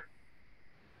Evaluator.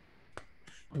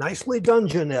 Nicely done,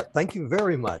 Jeanette. Thank you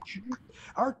very much.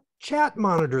 Our chat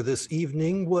monitor this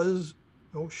evening was,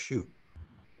 oh shoot,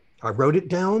 I wrote it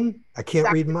down. I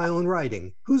can't read my own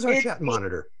writing. Who's our chat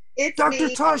monitor? It's Dr.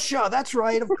 me. Tasha, that's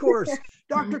right, of course.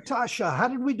 Dr. Tasha, how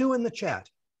did we do in the chat?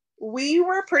 We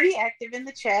were pretty active in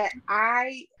the chat.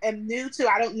 I am new to,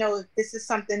 I don't know if this is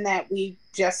something that we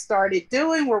just started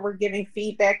doing where we're giving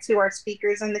feedback to our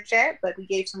speakers in the chat, but we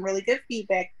gave some really good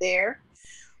feedback there.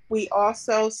 We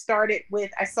also started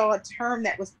with, I saw a term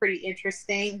that was pretty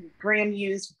interesting. Graham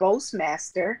used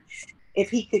Toastmaster. If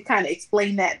he could kind of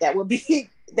explain that, that would be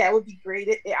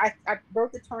great. I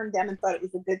wrote the term down and thought it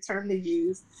was a good term to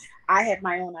use. I had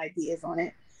my own ideas on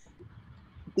it.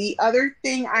 The other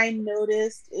thing I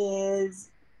noticed is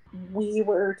we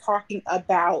were talking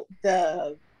about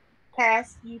the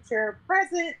past, future,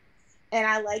 present, and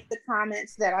I like the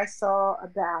comments that I saw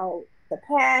about the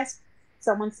past.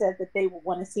 Someone said that they would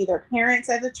want to see their parents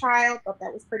as a child. Thought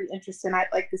that was pretty interesting. I'd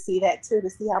like to see that too, to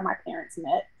see how my parents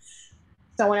met.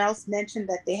 Someone else mentioned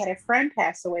that they had a friend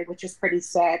pass away, which is pretty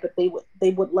sad, but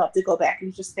they would love to go back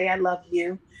and just say, I love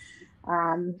you.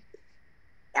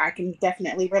 I can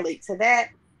definitely relate to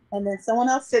that. And then someone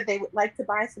else said they would like to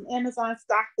buy some Amazon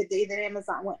stock the day that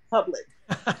Amazon went public.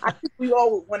 I think we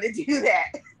all would want to do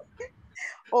that.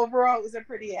 Overall, it was a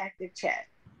pretty active chat.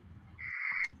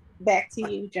 Back to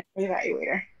you, General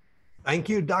Evaluator. Thank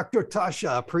you, Dr.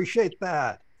 Tasha. Appreciate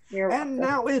that. You're and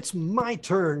welcome. Now it's my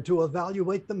turn to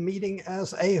evaluate the meeting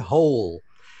as a whole.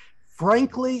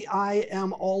 Frankly, I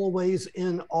am always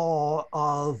in awe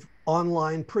of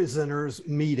online presenters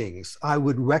meetings. I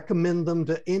would recommend them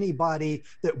to anybody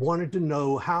that wanted to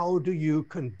know, how do you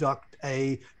conduct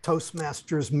a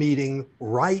Toastmasters meeting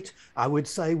right? I would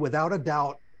say, without a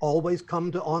doubt, always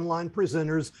come to online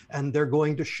presenters and they're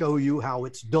going to show you how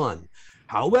it's done.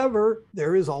 However,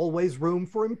 there is always room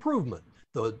for improvement.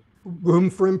 The room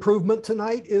for improvement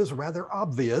tonight is rather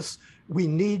obvious. We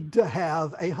need to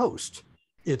have a host.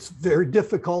 It's very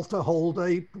difficult to hold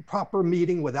a proper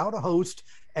meeting without a host,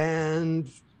 and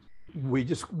we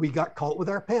got caught with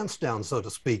our pants down, so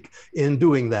to speak, in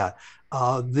doing that.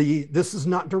 This is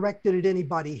not directed at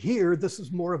anybody here. This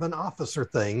is more of an officer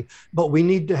thing, but we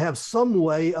need to have some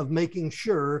way of making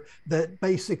sure that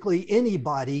basically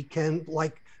anybody can,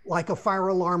 like a fire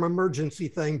alarm emergency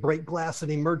thing, break glass in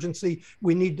emergency,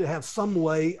 we need to have some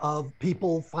way of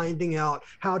people finding out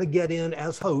how to get in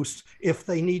as hosts if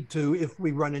they need to, if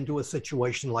we run into a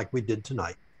situation like we did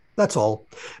tonight. That's all.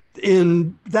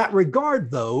 In that regard,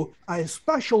 though, I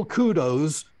special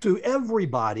kudos to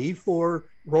everybody for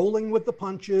rolling with the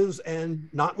punches and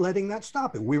not letting that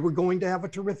stop it. We were going to have a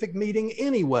terrific meeting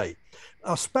anyway.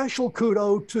 A special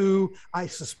kudo to, I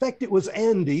suspect it was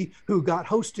Andy, who got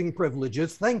hosting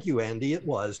privileges. Thank you, Andy, it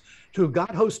was, who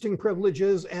got hosting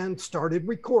privileges and started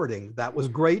recording. That was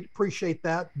great. Appreciate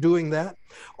that, doing that.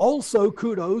 Also,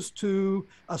 kudos to,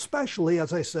 especially,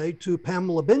 as I say, to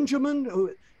Pamela Benjamin,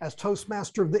 who, as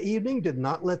Toastmaster of the evening, did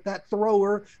not let that throw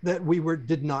her that we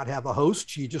did not have a host.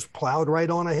 She just plowed right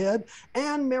on ahead.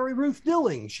 And Mary Ruth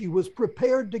Durling, she was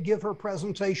prepared to give her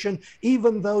presentation,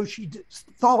 even though she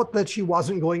thought that she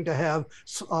wasn't going to have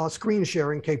screen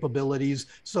sharing capabilities.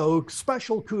 So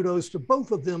special kudos to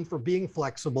both of them for being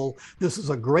flexible. This is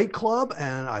a great club,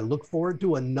 and I look forward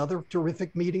to another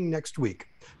terrific meeting next week.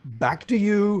 Back to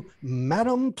you,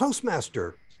 Madam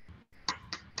Toastmaster.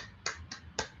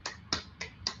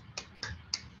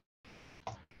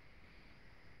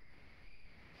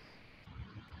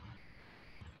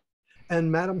 And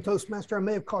Madam Toastmaster, I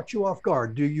may have caught you off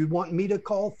guard. Do you want me to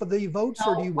call for the votes,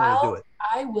 or do you want to do it?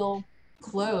 I will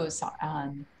close.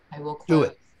 I will close. Do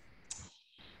it.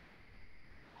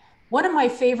 One of my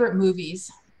favorite movies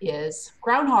is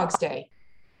Groundhog's Day.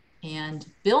 And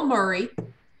Bill Murray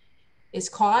is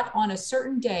caught on a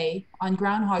certain day on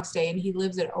Groundhog's Day, and he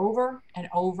lives it over and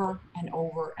over and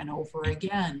over and over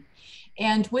again.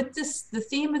 And with this, the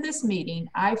theme of this meeting,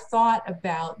 I've thought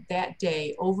about that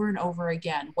day over and over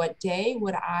again. What day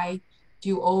would I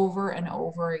do over and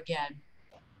over again?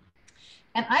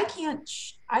 And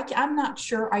I'm not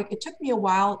sure. It took me a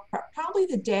while, probably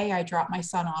the day I dropped my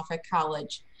son off at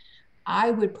college.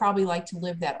 I would probably like to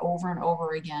live that over and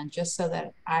over again, just so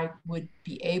that I would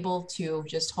be able to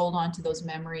just hold on to those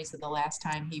memories of the last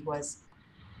time he was,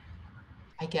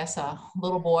 I guess, a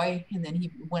little boy, and then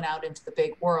he went out into the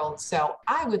big world. So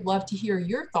I would love to hear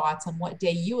your thoughts on what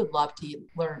day you would love to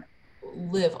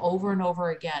live over and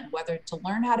over again, whether to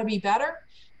learn how to be better,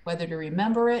 whether to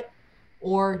remember it,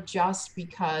 or just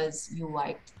because you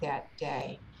liked that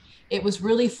day. It was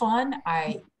really fun.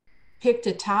 I picked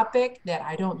a topic that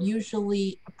I don't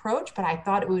usually approach, but I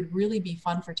thought it would really be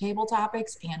fun for table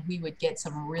topics and we would get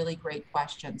some really great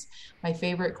questions. My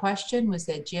favorite question was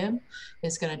that Jim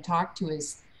is going to talk to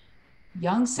his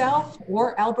young self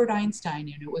or Albert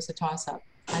Einstein, and it was a toss-up.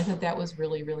 I thought that was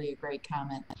really, really a great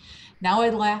comment. Now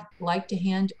I'd like to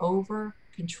hand over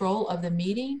control of the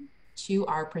meeting to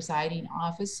our presiding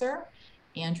officer,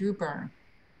 Andrew Byrne.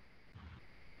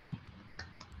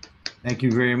 Thank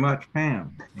you very much,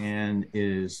 Pam. And it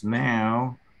is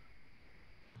now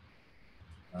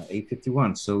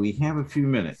 8:51, so we have a few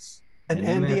minutes. And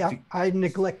Andy, I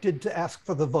neglected to ask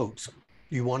for the votes.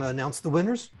 Do you want to announce the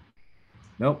winners?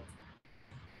 Nope.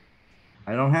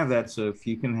 I don't have that, so if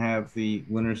you can have the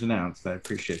winners announced, I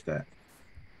appreciate that.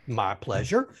 My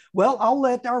pleasure. Well, I'll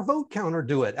let our vote counter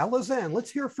do it. Alazan, let's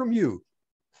hear from you.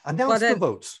 Announce the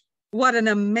votes. What an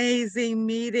amazing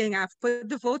meeting. I've put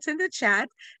the votes in the chat.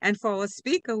 And for our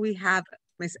speaker, we have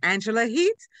Miss Angela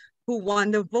Heath, who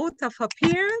won the vote of her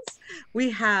peers. We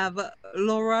have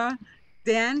Laura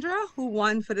Deandra, who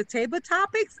won for the table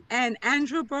topics, and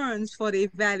Andrew Burns for the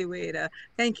evaluator.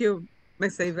 Thank you,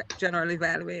 Mr. General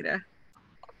Evaluator.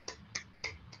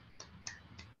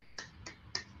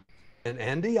 And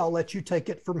Andy, I'll let you take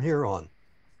it from here on.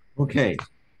 Okay.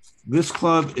 This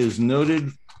club is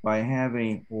noted by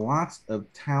having lots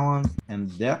of talent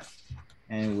and depth,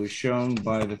 and it was shown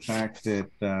by the fact that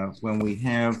when we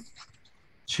have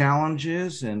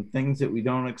challenges and things that we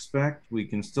don't expect, we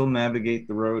can still navigate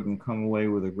the road and come away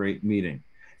with a great meeting.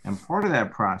 And part of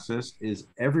that process is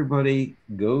everybody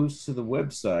goes to the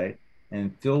website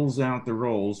and fills out the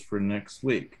roles for next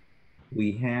week.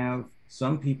 We have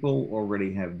some people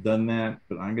already have done that,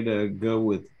 but I'm going to go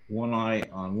with one eye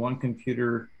on one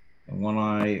computer and one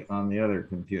eye on the other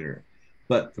computer.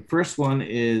 But the first one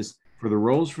is for the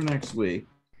roles for next week.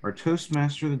 Our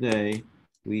Toastmaster of the day,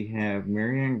 we have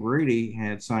Marianne Grady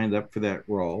had signed up for that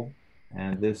role.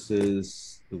 And this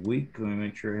is the week. Let me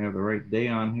make sure I have the right day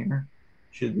on here.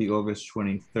 Should be August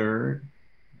 23rd.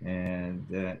 And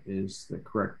that is the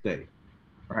correct date.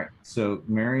 All right, so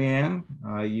Marianne,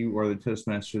 you are the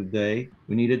Toastmaster of the day.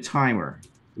 We need a timer.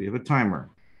 We have a timer.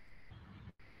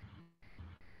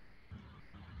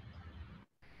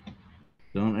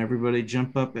 Don't everybody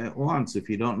jump up at once. If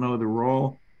you don't know the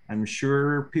role, I'm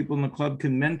sure people in the club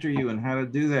can mentor you on how to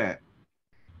do that.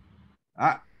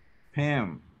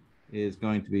 Pam is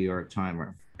going to be our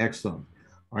timer. Excellent.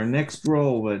 Our next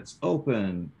role that's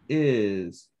open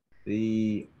is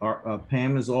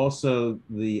Pam is also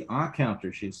the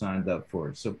counter she signed up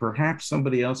for. So perhaps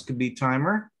somebody else could be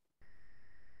timer.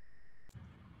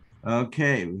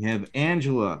 Okay, we have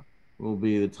Angela will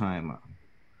be the timer.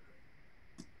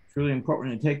 It's really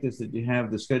important to take this that you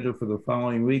have the schedule for the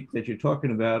following week that you're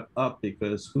talking about up,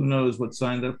 because who knows what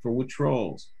signed up for which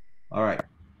roles. All right,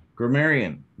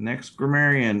 grammarian. Next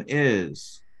grammarian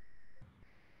is,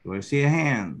 do I see a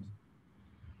hand?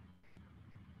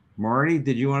 Marty,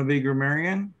 did you want to be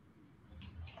grammarian?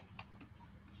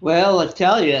 Well, I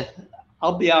tell you,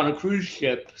 I'll be on a cruise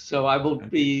ship, so I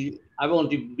won't be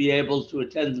able to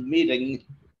attend the meeting.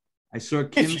 I saw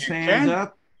Kim's hands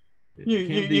up.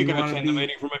 You can attend the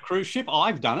meeting from a cruise ship.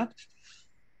 I've done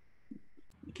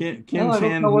it. Kim's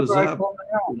hand was up.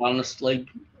 Honestly.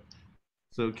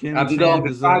 So Kim's I'm going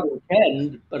hand to try to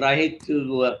attend, but I hate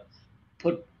to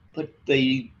put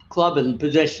the club in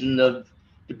position of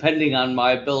depending on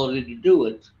my ability to do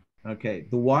it. Okay,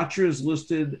 the watcher is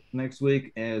listed next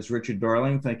week as Richard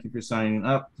Durling. Thank you for signing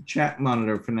up. The chat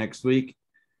monitor for next week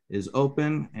is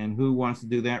open, and who wants to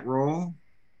do that role?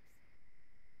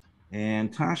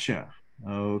 And Tasha.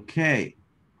 Okay,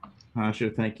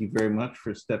 Tasha, thank you very much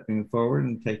for stepping forward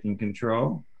and taking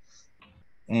control.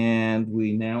 And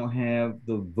we now have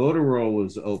the voter roll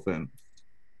is open.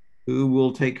 Who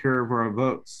will take care of our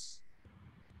votes?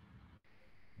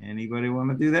 Anybody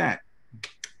want to do that?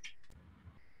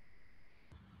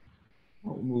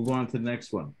 We'll move on to the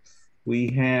next one. We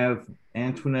have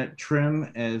Antoinette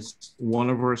Trim as one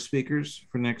of our speakers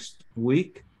for next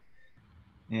week.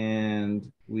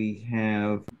 And we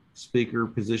have speaker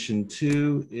position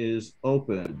 2 is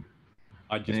open.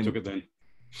 I just took it then.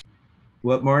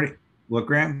 What, Marty? What,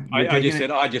 Graham? I just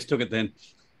said I just took it then.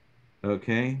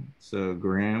 Okay, so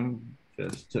Graham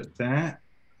just took that.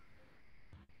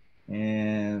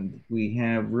 And we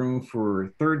have room for a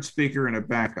third speaker and a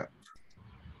backup.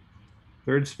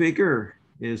 Third speaker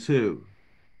is who?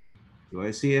 Do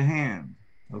I see a hand,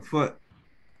 a foot,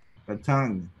 a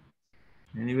tongue?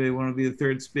 Anybody want to be the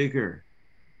third speaker?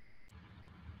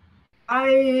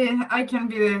 I can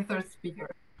be the third speaker.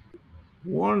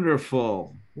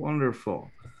 Wonderful, wonderful.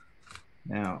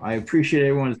 Now, I appreciate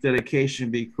everyone's dedication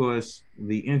because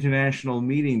the international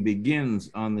meeting begins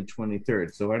on the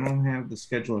 23rd. So I don't have the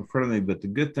schedule in front of me, but the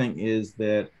good thing is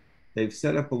that they've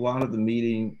set up a lot of the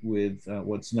meeting with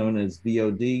what's known as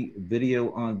VOD,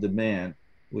 video on demand,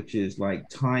 which is like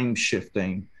time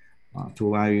shifting to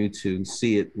allow you to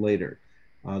see it later.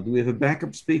 Do we have a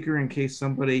backup speaker in case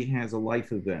somebody has a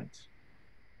life event?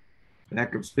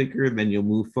 Backup speaker, then you'll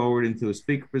move forward into a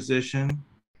speaker position.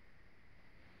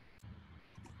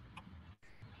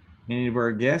 Any of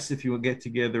our guests, if you will get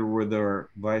together with our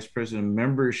Vice President of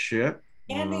Membership.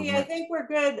 Andy, I think we're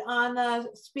good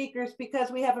on speakers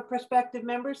because we have a prospective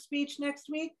member speech next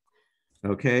week.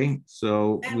 Okay,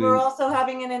 so and we're also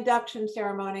having an induction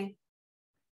ceremony.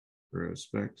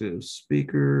 Prospective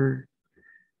speaker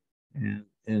and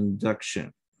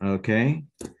induction. Okay.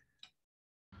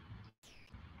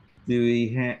 Do we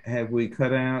have we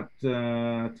cut out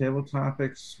table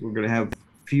topics? We're going to have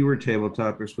fewer table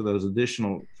topics for those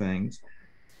additional things.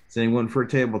 Is anyone for a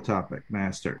table topic,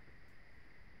 Master?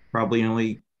 Probably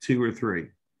only 2 or 3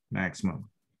 maximum.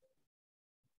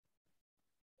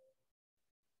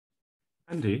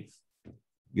 Andy?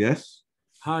 Yes?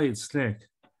 Hi, it's Nick.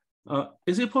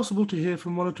 Is it possible to hear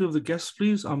from 1 or 2 of the guests,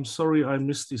 please? I'm sorry I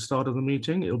missed the start of the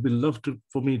meeting. It would be lovely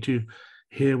for me to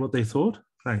hear what they thought.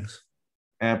 Thanks.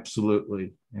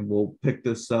 Absolutely. And we'll pick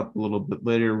this up a little bit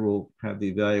later. We'll have the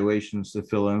evaluations to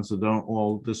fill in, so don't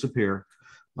all disappear.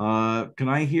 Can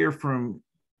I hear from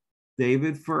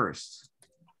David first?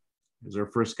 As our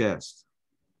first guest.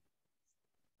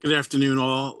 Good afternoon,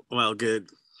 all. Well, good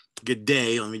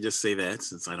day. Let me just say that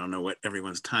since I don't know what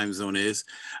everyone's time zone is.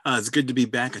 It's good to be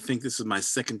back. I think this is my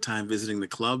 2nd time visiting the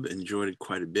club. Enjoyed it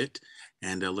quite a bit,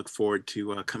 and I look forward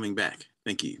to coming back.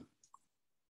 Thank you.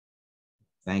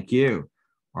 Thank you.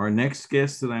 Our next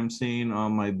guest that I'm seeing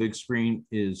on my big screen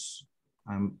is,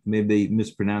 I'm maybe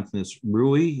mispronouncing this,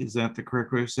 Rui. Is that the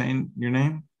correct way of saying your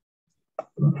name?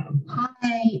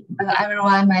 Hi,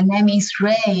 everyone. My name is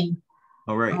Ray.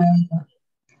 All right.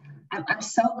 I'm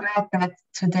so glad that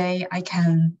today I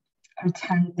can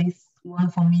attend this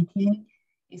wonderful meeting.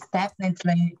 It's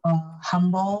definitely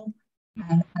humble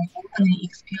and an opening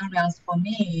experience for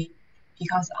me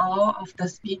because all of the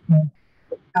speakers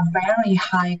are very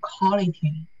high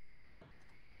quality,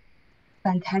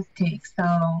 fantastic.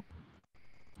 So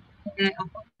today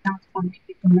opportunity for me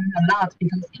to learn a lot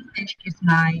because English is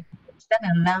my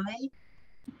 2nd language.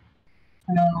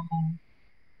 So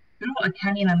through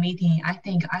attending the meeting, I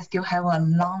think I still have a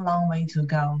long way to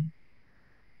go.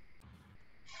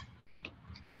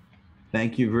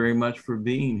 Thank you very much for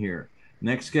being here.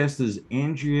 Next guest is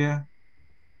Andrea.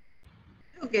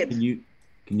 Okay.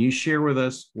 Can you share with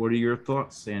us what are your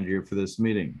thoughts, Andrea, for this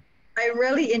meeting? I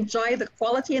really enjoy the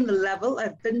quality and the level.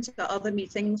 I've been to other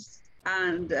meetings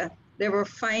and they were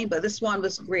fine, but this one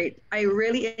was great. I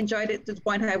really enjoyed it to the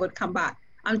point I would come back.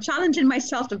 I'm challenging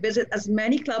myself to visit as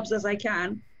many clubs as I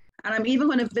can. And I'm even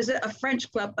going to visit a French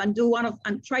club and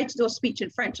try to do a speech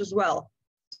in French as well.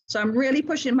 So I'm really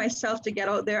pushing myself to get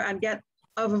out there and get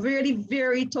a really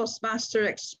varied Toastmaster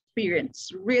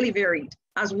experience, really varied,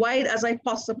 as wide as I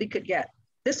possibly could get.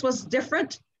 This was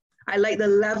different. I like the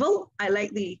level. I like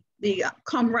the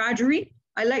camaraderie.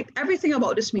 I like everything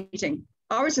about this meeting.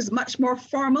 Ours is much more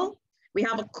formal. We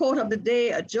have a quote of the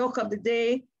day, a joke of the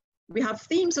day. We have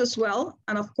themes as well.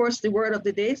 And of course, the word of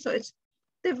the day. So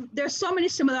there's so many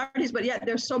similarities, but yet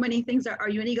there's so many things that are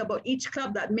unique about each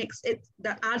club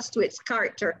that adds to its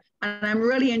character. And I'm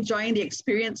really enjoying the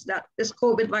experience that this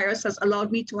COVID virus has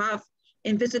allowed me to have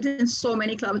in visiting so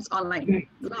many clubs online.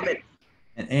 Love it.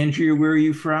 And Andrea, where are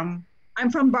you from?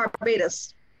 I'm from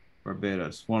Barbados.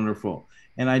 Barbados, wonderful.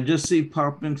 And I just see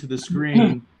pop into the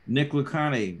screen, Nick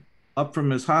Lucani, up from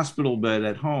his hospital bed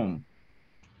at home.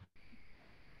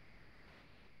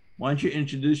 Why don't you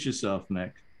introduce yourself,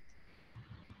 Nick?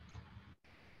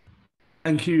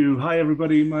 Thank you. Hi,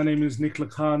 everybody. My name is Nick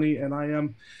Lakani, and I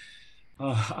am,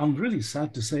 I'm really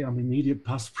sad to say I'm immediate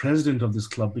past president of this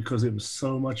club because it was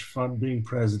so much fun being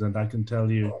president, I can tell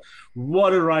you.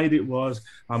 What a ride it was.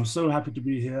 I'm so happy to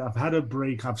be here. I've had a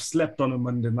break. I've slept on a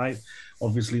Monday night,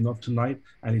 obviously not tonight,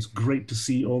 and it's great to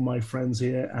see all my friends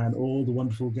here and all the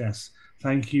wonderful guests.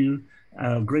 Thank you.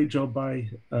 Great job by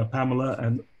Pamela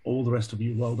and all the rest of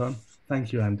you. Well done.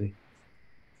 Thank you, Andy.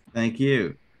 Thank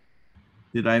you.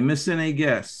 Did I miss any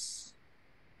guests?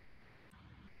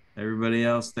 Everybody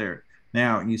else there.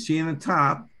 Now, you see in the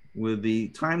top with the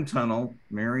time tunnel,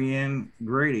 Marianne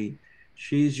Grady,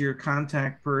 she's your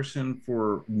contact person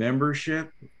for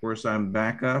membership. Of course, I'm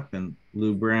backup and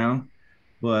Lou Brown,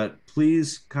 but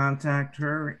please contact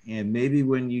her. And maybe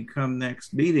when you come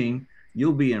next meeting,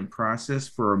 you'll be in process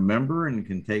for a member and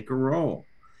can take a role.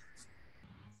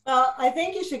 Well, I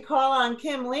think you should call on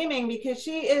Kim Leeming because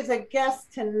she is a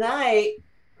guest tonight,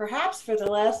 perhaps for the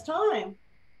last time.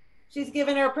 She's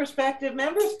giving her prospective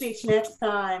member speech next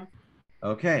time.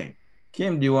 Okay.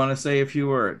 Kim, do you want to say a few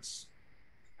words?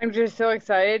 I'm just so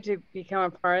excited to become a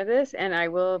part of this, and I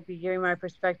will be giving my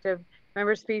prospective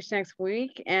member speech next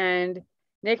week. And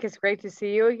Nick, it's great to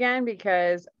see you again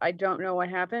because I don't know what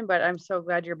happened, but I'm so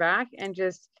glad you're back. And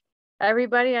just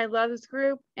everybody, I love this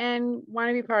group and want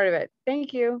to be part of it.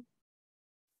 Thank you.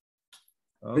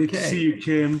 Okay. Great to see you,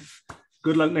 Kim.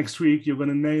 Good luck next week. You're going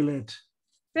to nail it.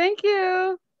 Thank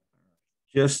you.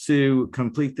 Just to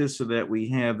complete this so that we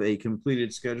have a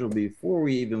completed schedule before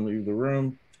we even leave the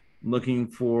room, looking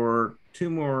for 2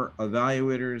 more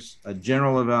evaluators, a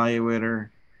general evaluator,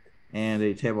 and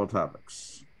a table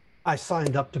topics. I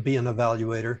signed up to be an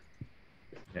evaluator.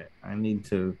 Okay, I need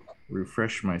to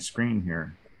refresh my screen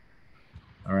here.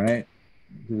 All right.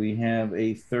 Do we have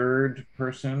a third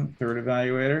person, third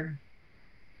evaluator?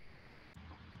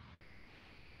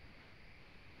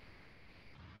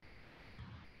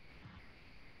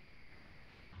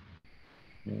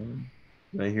 Okay.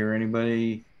 Did I hear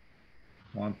anybody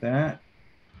want that?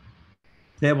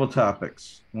 Table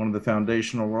topics, one of the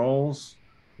foundational roles.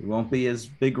 It won't be as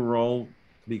big a role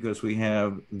because we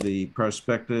have the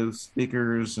prospective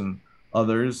speakers and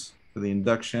others for the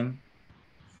induction.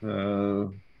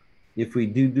 So if we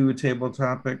do a table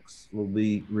topics, will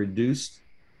be reduced.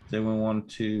 Does anyone want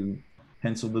to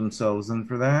pencil themselves in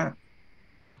for that?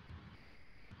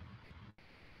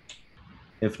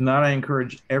 If not, I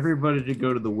encourage everybody to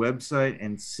go to the website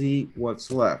and see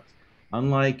what's left.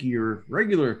 Unlike your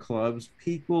regular clubs,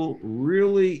 people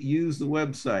really use the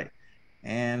website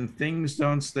and things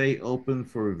don't stay open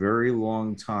for a very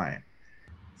long time.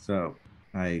 So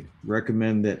I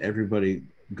recommend that everybody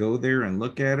go there and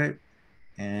look at it.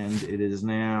 And it is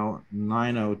now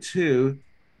 9:02,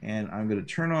 and I'm going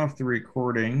to turn off the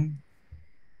recording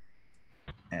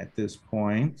at this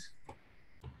point.